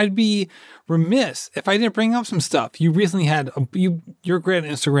therapy. So I'd be remiss if I didn't bring up some stuff. You recently you're great on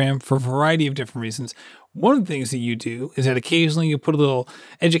Instagram for a variety of different reasons. One of the things that you do is that occasionally you put a little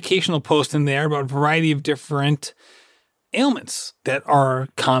educational post in there about a variety of different ailments that are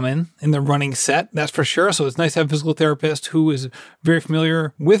common in the running set, that's for sure. So it's nice to have a physical therapist who is very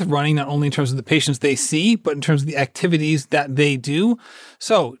familiar with running, not only in terms of the patients they see, but in terms of the activities that they do.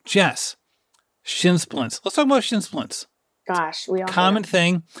 So, Jess, shin splints. Let's talk about shin splints. Gosh, we all common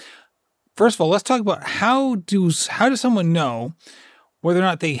thing. First of all, let's talk about how does someone know whether or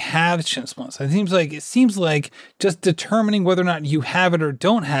not they have shin splints? It seems like just determining whether or not you have it or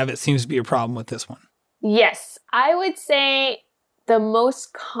don't have it seems to be a problem with this one. Yes, I would say the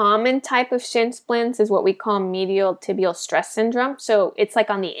most common type of shin splints is what we call medial tibial stress syndrome. So it's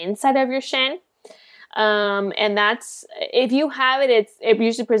like on the inside of your shin. And that's, if you have it, it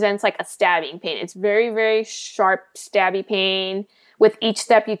usually presents like a stabbing pain. It's very, very sharp, stabby pain. With each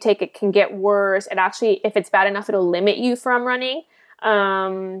step you take, it can get worse. It actually, if it's bad enough, it'll limit you from running.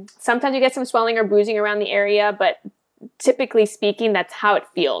 Sometimes you get some swelling or bruising around the area, but typically speaking, that's how it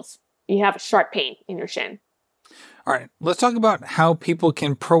feels. You have a sharp pain in your shin. All right, let's talk about how people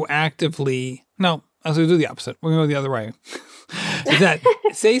can proactively. No, I was going to do the opposite. We're going to go the other way. Is that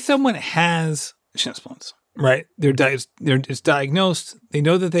say someone has shin splints, right? It's diagnosed. They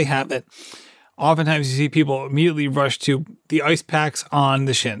know that they have it. Oftentimes, you see people immediately rush to the ice packs on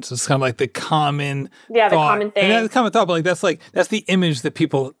the shins. It's kind of like the common the thought. common thing. And that's the common thought, but that's the image that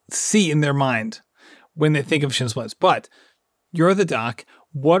people see in their mind when they think of shin splints. But you're the doc.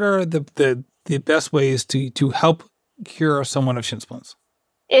 What are the best ways to help cure someone of shin splints?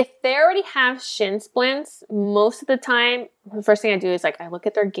 If they already have shin splints, most of the time, the first thing I do is I look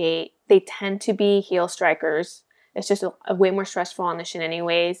at their gait. They tend to be heel strikers. It's just a way more stressful on the shin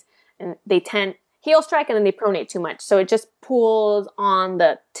anyways. And they tend heel strike and then they pronate too much. So it just pulls on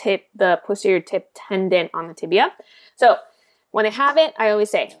the posterior tip tendon on the tibia. So when they have it, I always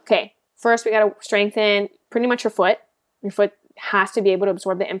say, okay, first we got to strengthen pretty much your foot. Your foot has to be able to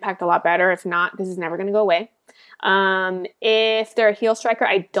absorb the impact a lot better. If not, this is never going to go away. If they're a heel striker,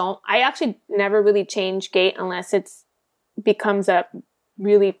 I actually never really change gait unless it's becomes a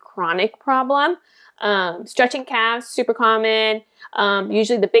really chronic problem. Stretching calves, super common.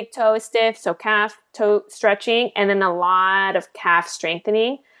 Usually the big toe is stiff, so calf toe stretching, and then a lot of calf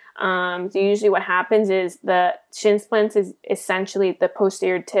strengthening. So usually what happens is the shin splints is essentially the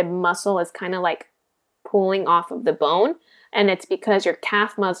posterior tib muscle is kind of like pulling off of the bone. And it's because your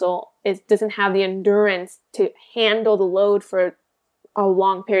calf muscle doesn't have the endurance to handle the load for a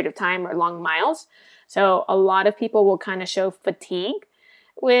long period of time or long miles. So a lot of people will kind of show fatigue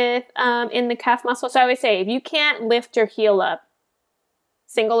with in the calf muscle. So I always say, if you can't lift your heel up,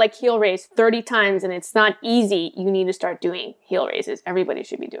 single leg heel raise 30 times, and it's not easy, you need to start doing heel raises. Everybody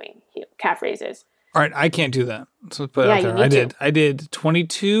should be doing calf raises. All right, I can't do that. So put it out there. I did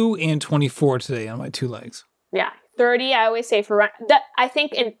 22 and 24 today on my two legs. Yeah. 30, I always say for run. That I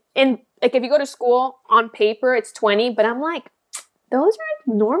think in like if you go to school on paper it's 20, but I'm like, those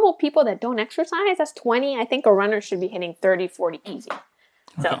are normal people that don't exercise. That's 20. I think a runner should be hitting 30, 40 easy.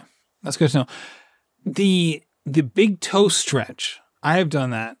 So okay. That's good to know. The big toe stretch, I have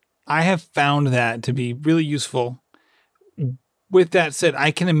done that. I have found that to be really useful. With that said,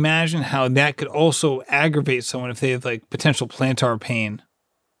 I can imagine how that could also aggravate someone if they have like potential plantar pain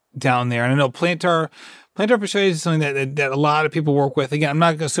down there. And I know plantar fasciitis is something that a lot of people work with. Again, I'm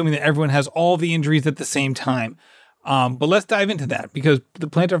not assuming that everyone has all the injuries at the same time. But let's dive into that because the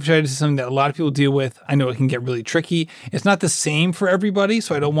plantar fasciitis is something that a lot of people deal with. I know it can get really tricky. It's not the same for everybody,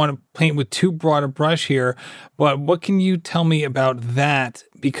 so I don't want to paint with too broad a brush here. But what can you tell me about that?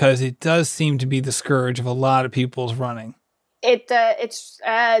 Because it does seem to be the scourge of a lot of people's running.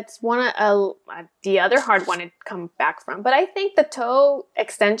 It's one of the other hard one to come back from. But I think the toe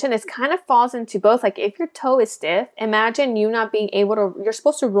extension kind of falls into both. Like if your toe is stiff, imagine you not being able to. You're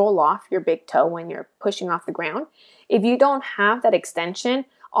supposed to roll off your big toe when you're pushing off the ground. If you don't have that extension,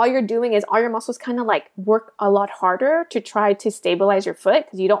 all you're doing is all your muscles kind of like work a lot harder to try to stabilize your foot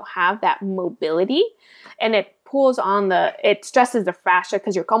because you don't have that mobility, and it pulls on it stresses the fascia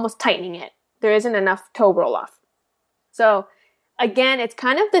because you're almost tightening it. There isn't enough toe roll off. So again, it's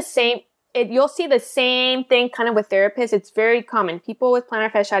kind of the same. You'll see the same thing kind of with therapists. It's very common. People with plantar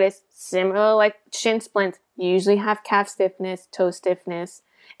fasciitis, similar like shin splints, usually have calf stiffness, toe stiffness,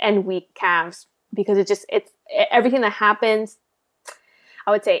 and weak calves because it's everything that happens.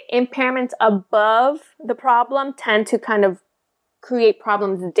 I would say impairments above the problem tend to kind of create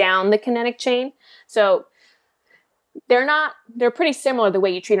problems down the kinetic chain. So they're pretty similar the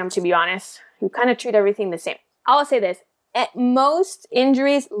way you treat them, to be honest. You kind of treat everything the same. I'll say this. At most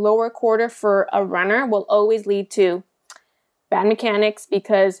injuries, lower quarter for a runner will always lead to bad mechanics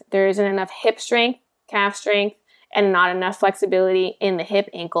because there isn't enough hip strength, calf strength, and not enough flexibility in the hip,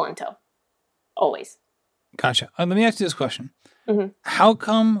 ankle, and toe. Always. Gotcha. Let me ask you this question. Mm-hmm. How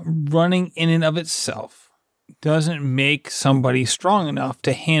come running in and of itself doesn't make somebody strong enough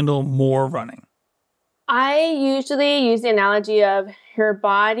to handle more running? I usually use the analogy of your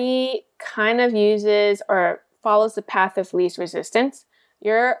body kind of uses or follows the path of least resistance.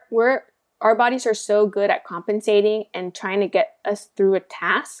 Our bodies are so good at compensating and trying to get us through a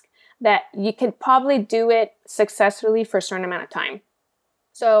task that you can probably do it successfully for a certain amount of time.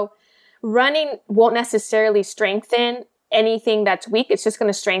 So running won't necessarily strengthen anything that's weak. It's just going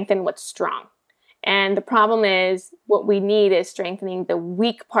to strengthen what's strong. And the problem is what we need is strengthening the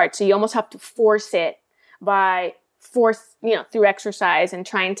weak part. So you almost have to force it through exercise and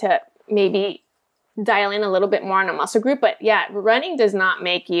trying to maybe dial in a little bit more on a muscle group. But yeah, running does not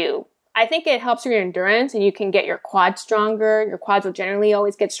make you, I think it helps your endurance and you can get your quads stronger. Your quads will generally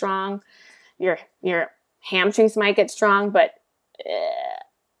always get strong. Your hamstrings might get strong, but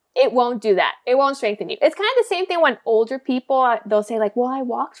it won't do that. It won't strengthen you. It's kind of the same thing when older people, they'll say like, well, I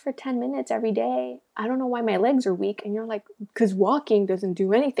walked for 10 minutes every day. I don't know why my legs are weak. And you're like, because walking doesn't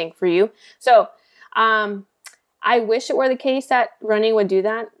do anything for you. So I wish it were the case that running would do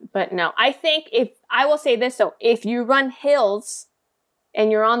that. But no, I will say this though, if you run hills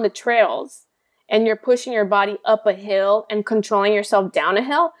and you're on the trails and you're pushing your body up a hill and controlling yourself down a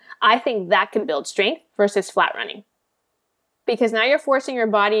hill, I think that can build strength versus flat running. Because now you're forcing your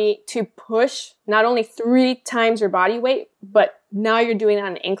body to push not only 3 times your body weight, but now you're doing it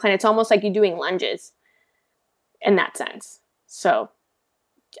on an incline. It's almost like you're doing lunges in that sense. So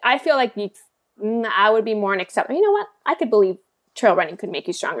I feel like I would be more an acceptable. You know what? I could believe trail running could make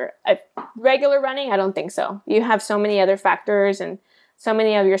you stronger. Regular running, I don't think so. You have so many other factors and so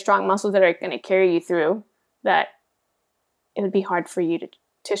many of your strong muscles that are going to carry you through that it would be hard for you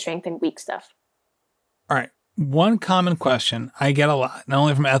to strengthen weak stuff. All right. One common question I get a lot, not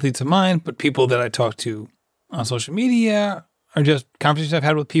only from athletes of mine, but people that I talk to on social media or just conversations I've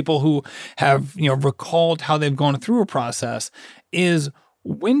had with people who have, recalled how they've gone through a process is,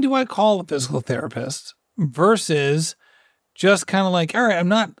 when do I call a physical therapist versus just kind of like, all right, I'm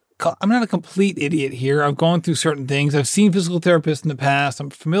not a complete idiot here. I've gone through certain things. I've seen physical therapists in the past. I'm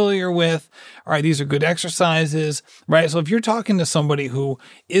familiar with, all right, these are good exercises, right? So if you're talking to somebody who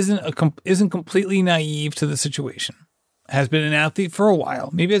isn't completely naive to the situation, has been an athlete for a while,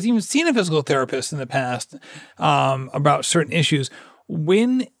 maybe has even seen a physical therapist in the past about certain issues,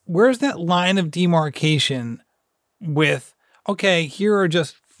 where's that line of demarcation with, okay, here are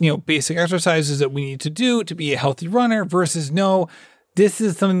just, basic exercises that we need to do to be a healthy runner versus no, this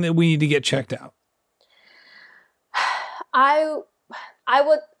is something that we need to get checked out?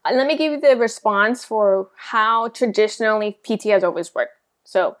 Let me give you the response for how traditionally PT has always worked.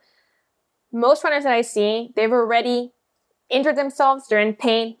 So most runners that I see, they've already injured themselves, they're in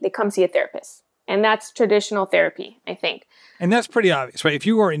pain, they come see a therapist. And that's traditional therapy, I think. And that's pretty obvious, right? If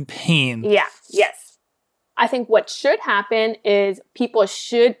you are in pain. Yeah, yes. I think what should happen is people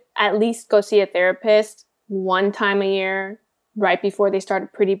should at least go see a therapist 1 time a year, right before they start a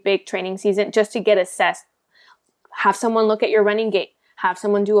pretty big training season, just to get assessed. Have someone look at your running gait. Have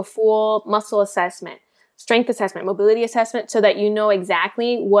someone do a full muscle assessment, strength assessment, mobility assessment, so that you know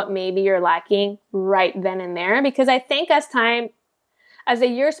exactly what maybe you're lacking right then and there. Because I think as the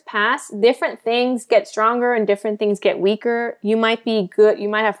years pass, different things get stronger and different things get weaker. You might be good. You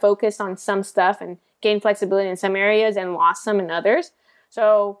might have focused on some stuff and gained flexibility in some areas and lost some in others.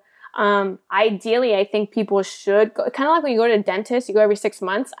 So ideally, I think people should go, kind of like when you go to a dentist, you go every 6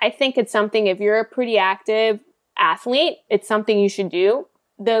 months. I think it's something, if you're a pretty active athlete, it's something you should do.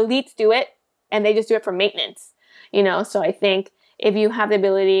 The elites do it and they just do it for maintenance, So I think if you have the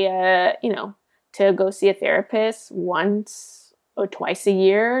ability, to go see a therapist once or twice a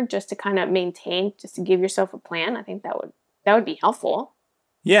year, just to kind of maintain, just to give yourself a plan, I think that would be helpful.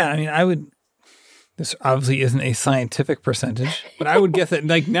 Yeah. I mean, this obviously isn't a scientific percentage, but I would guess that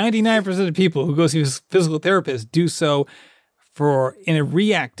like 99% of people who go see a physical therapist do so in a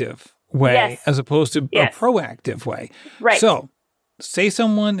reactive way, yes, as opposed to a proactive way. Right. So say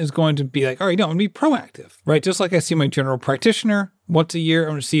someone is going to be like, all right, no, I'm going to be proactive, right? Just like I see my general practitioner once a year,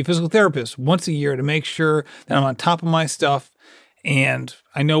 I'm going to see a physical therapist once a year to make sure that I'm on top of my stuff and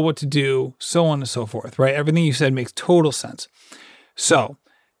I know what to do, so on and so forth, right? Everything you said makes total sense. So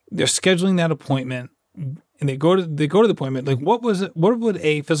they're scheduling that appointment and they go to the appointment. Like, what would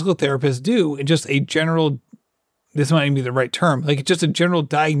a physical therapist do in just a general, this might even be the right term, like just a general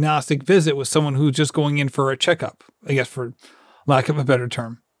diagnostic visit with someone who's just going in for a checkup, I guess, for lack of a better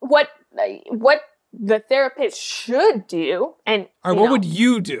term? What the therapist should do, and all right, what would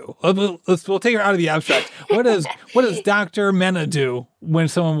you do? We'll take her out of the abstract. What does Dr. Mena do when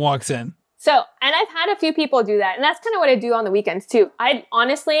someone walks in? So, and I've had a few people do that, and that's kind of what I do on the weekends too. I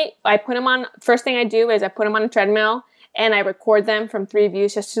put them on, first thing I do is I put them on a treadmill and I record them from 3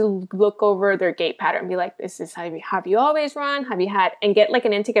 views just to look over their gait pattern. Be like, this is have you always run? Have you had, and get like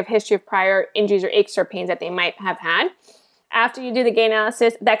an intake of history of prior injuries or aches or pains that they might have had. After you do the gait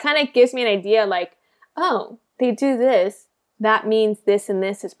analysis, that kind of gives me an idea like, oh, they do this. That means this and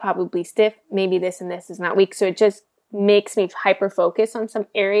this is probably stiff. Maybe this and this is not weak. So it just makes me hyper-focus on some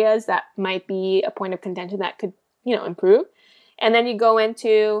areas that might be a point of contention that could, improve. And then you go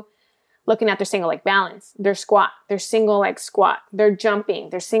into looking at their single leg balance, their squat, their single leg squat, their jumping,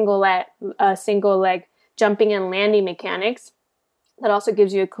 their single leg jumping and landing mechanics. That also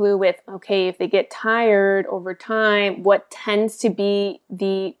gives you a clue with, okay, if they get tired over time, what tends to be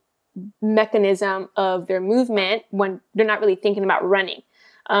the mechanism of their movement when they're not really thinking about running.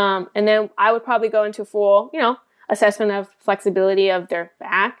 And then I would probably go into full, assessment of flexibility of their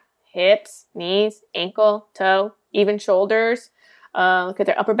back, hips, knees, ankle, toe, even shoulders. Look at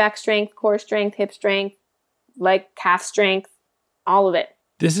their upper back strength, core strength, hip strength, leg, calf strength, all of it.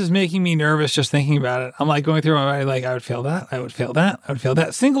 This is making me nervous just thinking about it. I'm like going through my mind, like, I would fail that. I would fail that. I would fail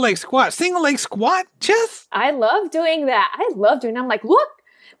that. Single leg squat, Jess. I love doing that. I'm like, look,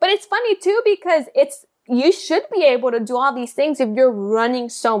 but it's funny too, because you should be able to do all these things if you're running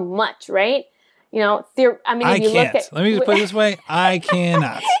so much, right? You know, if you can't. look at, Let me just put it this way. I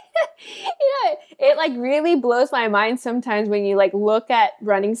cannot. It like really blows my mind sometimes when you like look at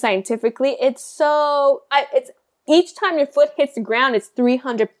running scientifically. It's each time your foot hits the ground, it's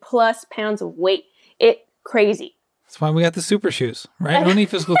 300 plus pounds of weight. Crazy. That's why we got the super shoes, right? We don't need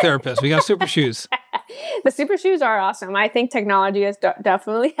physical therapists. We got super shoes. The super shoes are awesome. I think technology has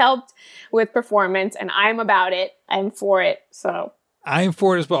definitely helped with performance, and I'm about it. I'm for it. So I am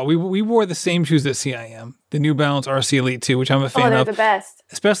for it as well. We wore the same shoes at CIM, the New Balance RC Elite 2, which I'm a fan of. Oh, they're the best.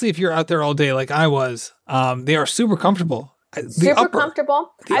 Especially if you're out there all day like I was. They are super comfortable.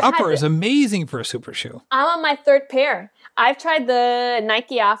 Comfortable. The upper is amazing for a super shoe. I'm on my third pair. I've tried the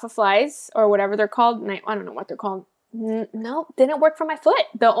Nike Alpha Flies or whatever they're called. I don't know what they're called. No, didn't work for my foot.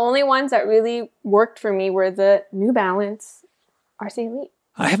 The only ones that really worked for me were the New Balance RC Elite.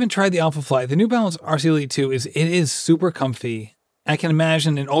 I haven't tried the Alpha Fly. The New Balance RC Elite 2 is super comfy. I can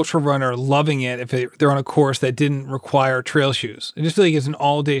imagine an ultra runner loving it if they're on a course that didn't require trail shoes. I just feel like it's an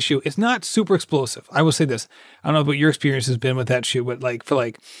all-day shoe. It's not super explosive. I will say this. I don't know what your experience has been with that shoe, but like for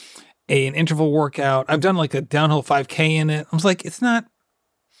like an interval workout, I've done like a downhill 5K in it. I was like, it's not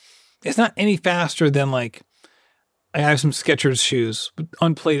any faster than like, I have some Skechers shoes,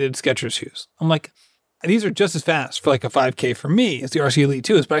 unplated Skechers shoes. I'm like, these are just as fast for like a 5K for me as the RC Elite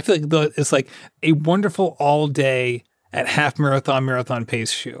 2 is, but I feel like it's like a wonderful all-day at half marathon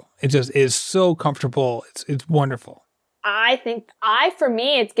pace shoe. It just is so comfortable. It's wonderful. I think for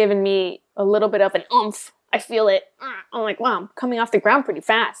me, it's given me a little bit of an oomph. I feel it. I'm like, wow, I'm coming off the ground pretty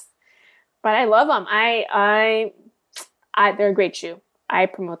fast. But I love them. They're a great shoe. I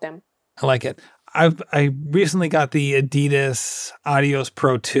promote them. I like it. I recently got the Adidas Adios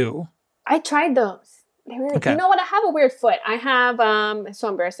Pro 2. I tried those. Okay. You know what? I have a weird foot. I have, it's so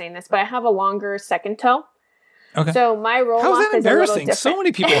embarrassing this, but I have a longer second toe. Okay. So my roll off is a little different. So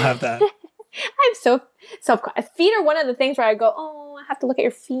many people have that. I'm so self-conscious. Feet are one of the things where I go, oh, I have to look at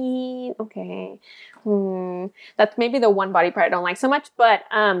your feet. Okay. That's maybe the one body part I don't like so much. But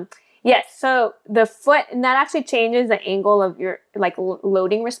yes, so the foot, and that actually changes the angle of your like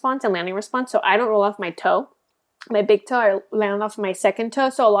loading response and landing response. So I don't roll off my toe. My big toe, I land off my second toe.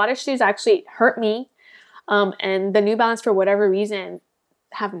 So a lot of shoes actually hurt me. And the New Balance, for whatever reason,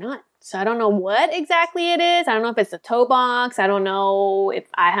 have not. So I don't know what exactly it is. I don't know if it's the toe box. I don't know if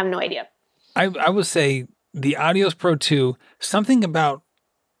I have no idea. I would say the Adios Pro 2, something about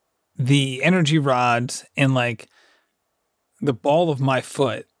the energy rods and like the ball of my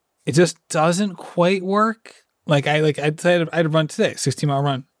foot, it just doesn't quite work. I'd say I had to run today, 16-mile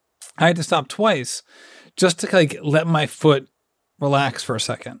run. I had to stop twice just to like let my foot relax for a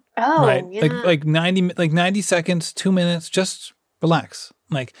second. Oh, right? Yeah. Like 90 seconds, 2 minutes, just relax.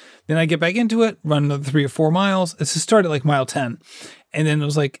 Like, then I get back into it, run another 3 or 4 miles. It's just started like mile 10. And then it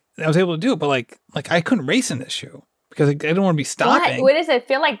was like, I was able to do it, but like I couldn't race in this shoe because I don't want to be stopping. What does it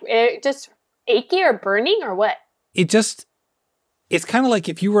feel like? It just achy or burning or what? It's kind of like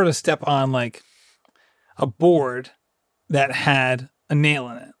if you were to step on like a board that had a nail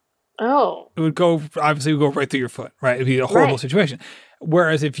in it. Oh. It would go right through your foot, right? It'd be a horrible situation.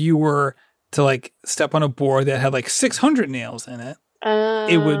 Whereas if you were to like step on a board that had like 600 nails in it,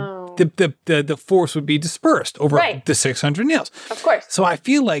 it would, the force would be dispersed over the 600 nails. Of course. So I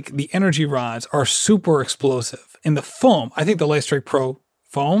feel like the energy rods are super explosive. And the foam, I think the Lightstrike Pro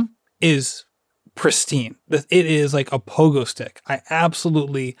foam is pristine. It is like a pogo stick. I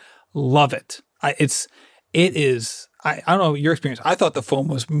absolutely love it. I don't know your experience. I thought the foam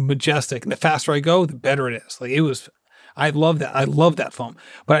was majestic. And the faster I go, the better it is. Like I love that. I love that foam.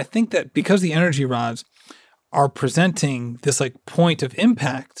 But I think that because the energy rods are presenting this like point of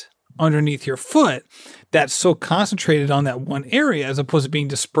impact underneath your foot that's so concentrated on that one area as opposed to being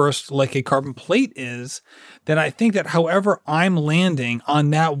dispersed like a carbon plate is, that I think that however I'm landing on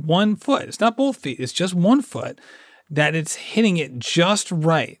that one foot, it's not both feet, it's just one foot, that it's hitting it just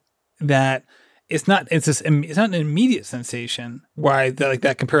right, that it's not an immediate sensation. Why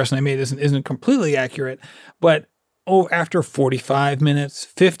that comparison I made isn't completely accurate, but after 45 minutes,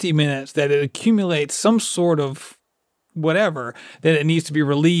 50 minutes, that it accumulates some sort of whatever, that it needs to be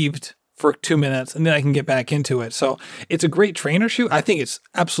relieved for 2 minutes, and then I can get back into it. So it's a great trainer shoe. I think it's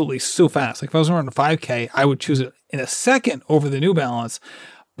absolutely so fast. Like if I was running a 5K, I would choose it in a second over the New Balance.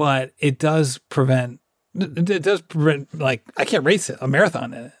 but it does prevent, like, I can't race a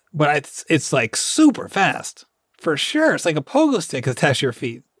marathon in it, but it's like super fast for sure. It's like a pogo stick attached to your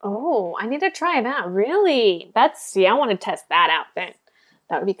feet. Oh, I need to try that. Really? I want to test that out then.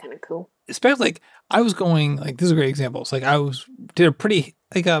 That would be kind of cool. Especially like I was going, like, this is a great example. It's like did a pretty,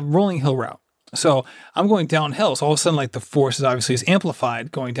 like a rolling hill route. So I'm going downhill. So all of a sudden, like, the force is obviously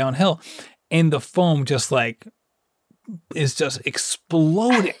amplified going downhill, and the foam just like is just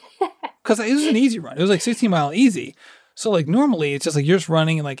exploding. Because it was an easy run. It was like 16-mile easy. So like normally it's just like you're just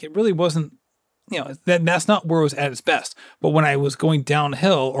running, and like it really wasn't, that's not where it was at its best. But when I was going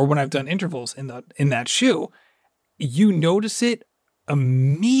downhill, or when I've done intervals in that shoe, you notice it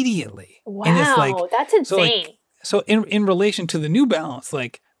immediately. Wow, and it's like, that's insane. So in relation to the New Balance,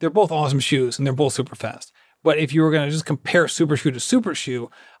 like, they're both awesome shoes and they're both super fast. But if you were going to just compare super shoe to super shoe,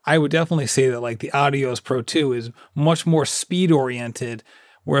 I would definitely say that like the Adios Pro 2 is much more speed oriented,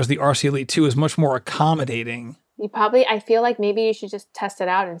 whereas the RC Elite 2 is much more accommodating. I feel like maybe you should just test it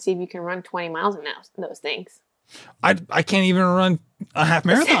out and see if you can run 20 miles in those things. I can't even run a half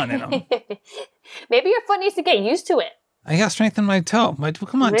marathon in them. Maybe your foot needs to get used to it. I got to strengthen my toe.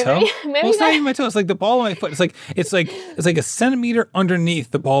 Come on, toe. Maybe it's not even my toe. It's like the ball of my foot. It's like a centimeter underneath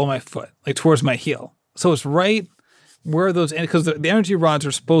the ball of my foot, like towards my heel. So it's right where those, because the energy rods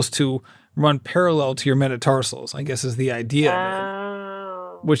are supposed to run parallel to your metatarsals, I guess is the idea of it.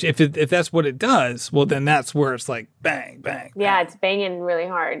 Which if that's what it does, well, then that's where it's like bang, bang. Yeah, it's banging really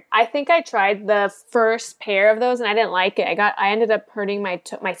hard. I think I tried the first pair of those and I didn't like it. I ended up hurting my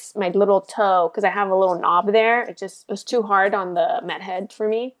little toe because I have a little knob there. It was too hard on the Met head for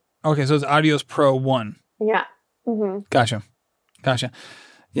me. Okay, so it's Adios Pro 1. Yeah. Mm-hmm. Gotcha.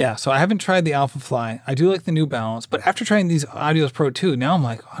 Yeah, so I haven't tried the Alpha Fly. I do like the New Balance, but after trying these Adios Pro 2, now I'm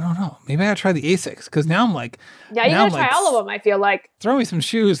like, I don't know. Maybe I gotta try the Asics, because now I'm like... Yeah, you gotta try all of them, I feel like. Throw me some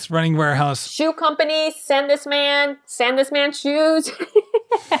shoes, Running Warehouse. Shoe companies, send this man shoes.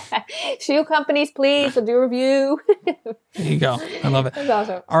 Shoe companies, please, we'll do a review. There you go. I love it. That's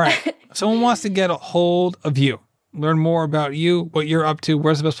awesome. All right. If someone wants to get a hold of you, learn more about you, what you're up to,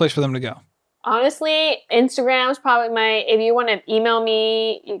 where's the best place for them to go? Honestly, Instagram is probably if you want to email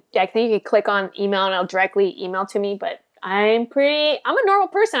me, I think you could click on email and I'll directly email to me, but I'm a normal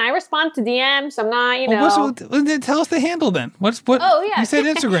person. I respond to DMs. I'm not, tell us the handle then. What? Oh, yeah. You said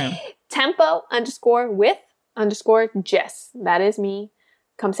Instagram. Tempo_with_Jess. That is me.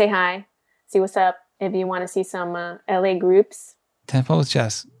 Come say hi. See what's up. If you want to see some LA groups. Tempo with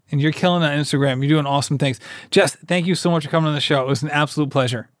Jess. And you're killing on Instagram. You're doing awesome things. Jess, thank you so much for coming on the show. It was an absolute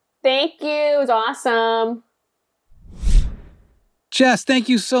pleasure. Thank you. It was awesome. Jess, thank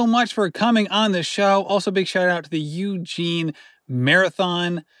you so much for coming on the show. Also, big shout out to the Eugene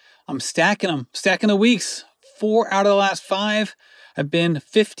Marathon. I'm stacking them. Stacking the weeks. 4 out of the last 5 have been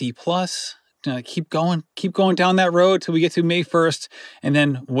 50 plus. Keep going down that road till we get to May 1st and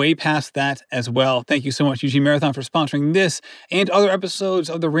then way past that as well. Thank you so much, Eugene Marathon, for sponsoring this and other episodes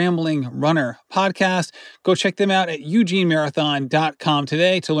of the Rambling Runner podcast. Go check them out at eugenemarathon.com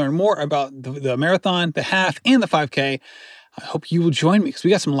today to learn more about the marathon, the half, and the 5K. I hope you will join me because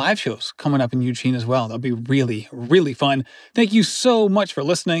we got some live shows coming up in Eugene as well. That'll be really, really fun. Thank you so much for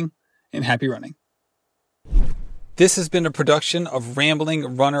listening and happy running. This has been a production of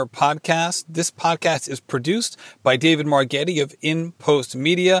Rambling Runner Podcast. This podcast is produced by David Margetti of In Post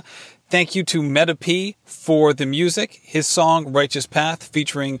Media. Thank you to Meta P for the music. His song Righteous Path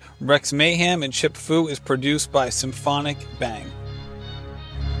featuring Rex Mayhem and Chip Fu is produced by Symphonic Bang.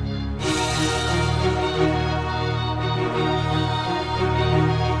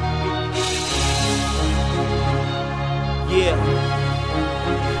 Yeah.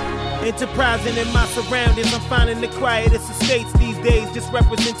 Enterprising in my surroundings, I'm finding the quietest estates these days. Just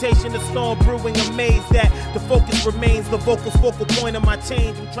representation of storm brewing, amazed that the focus remains the focal point of my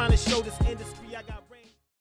change. I'm trying to show this industry I got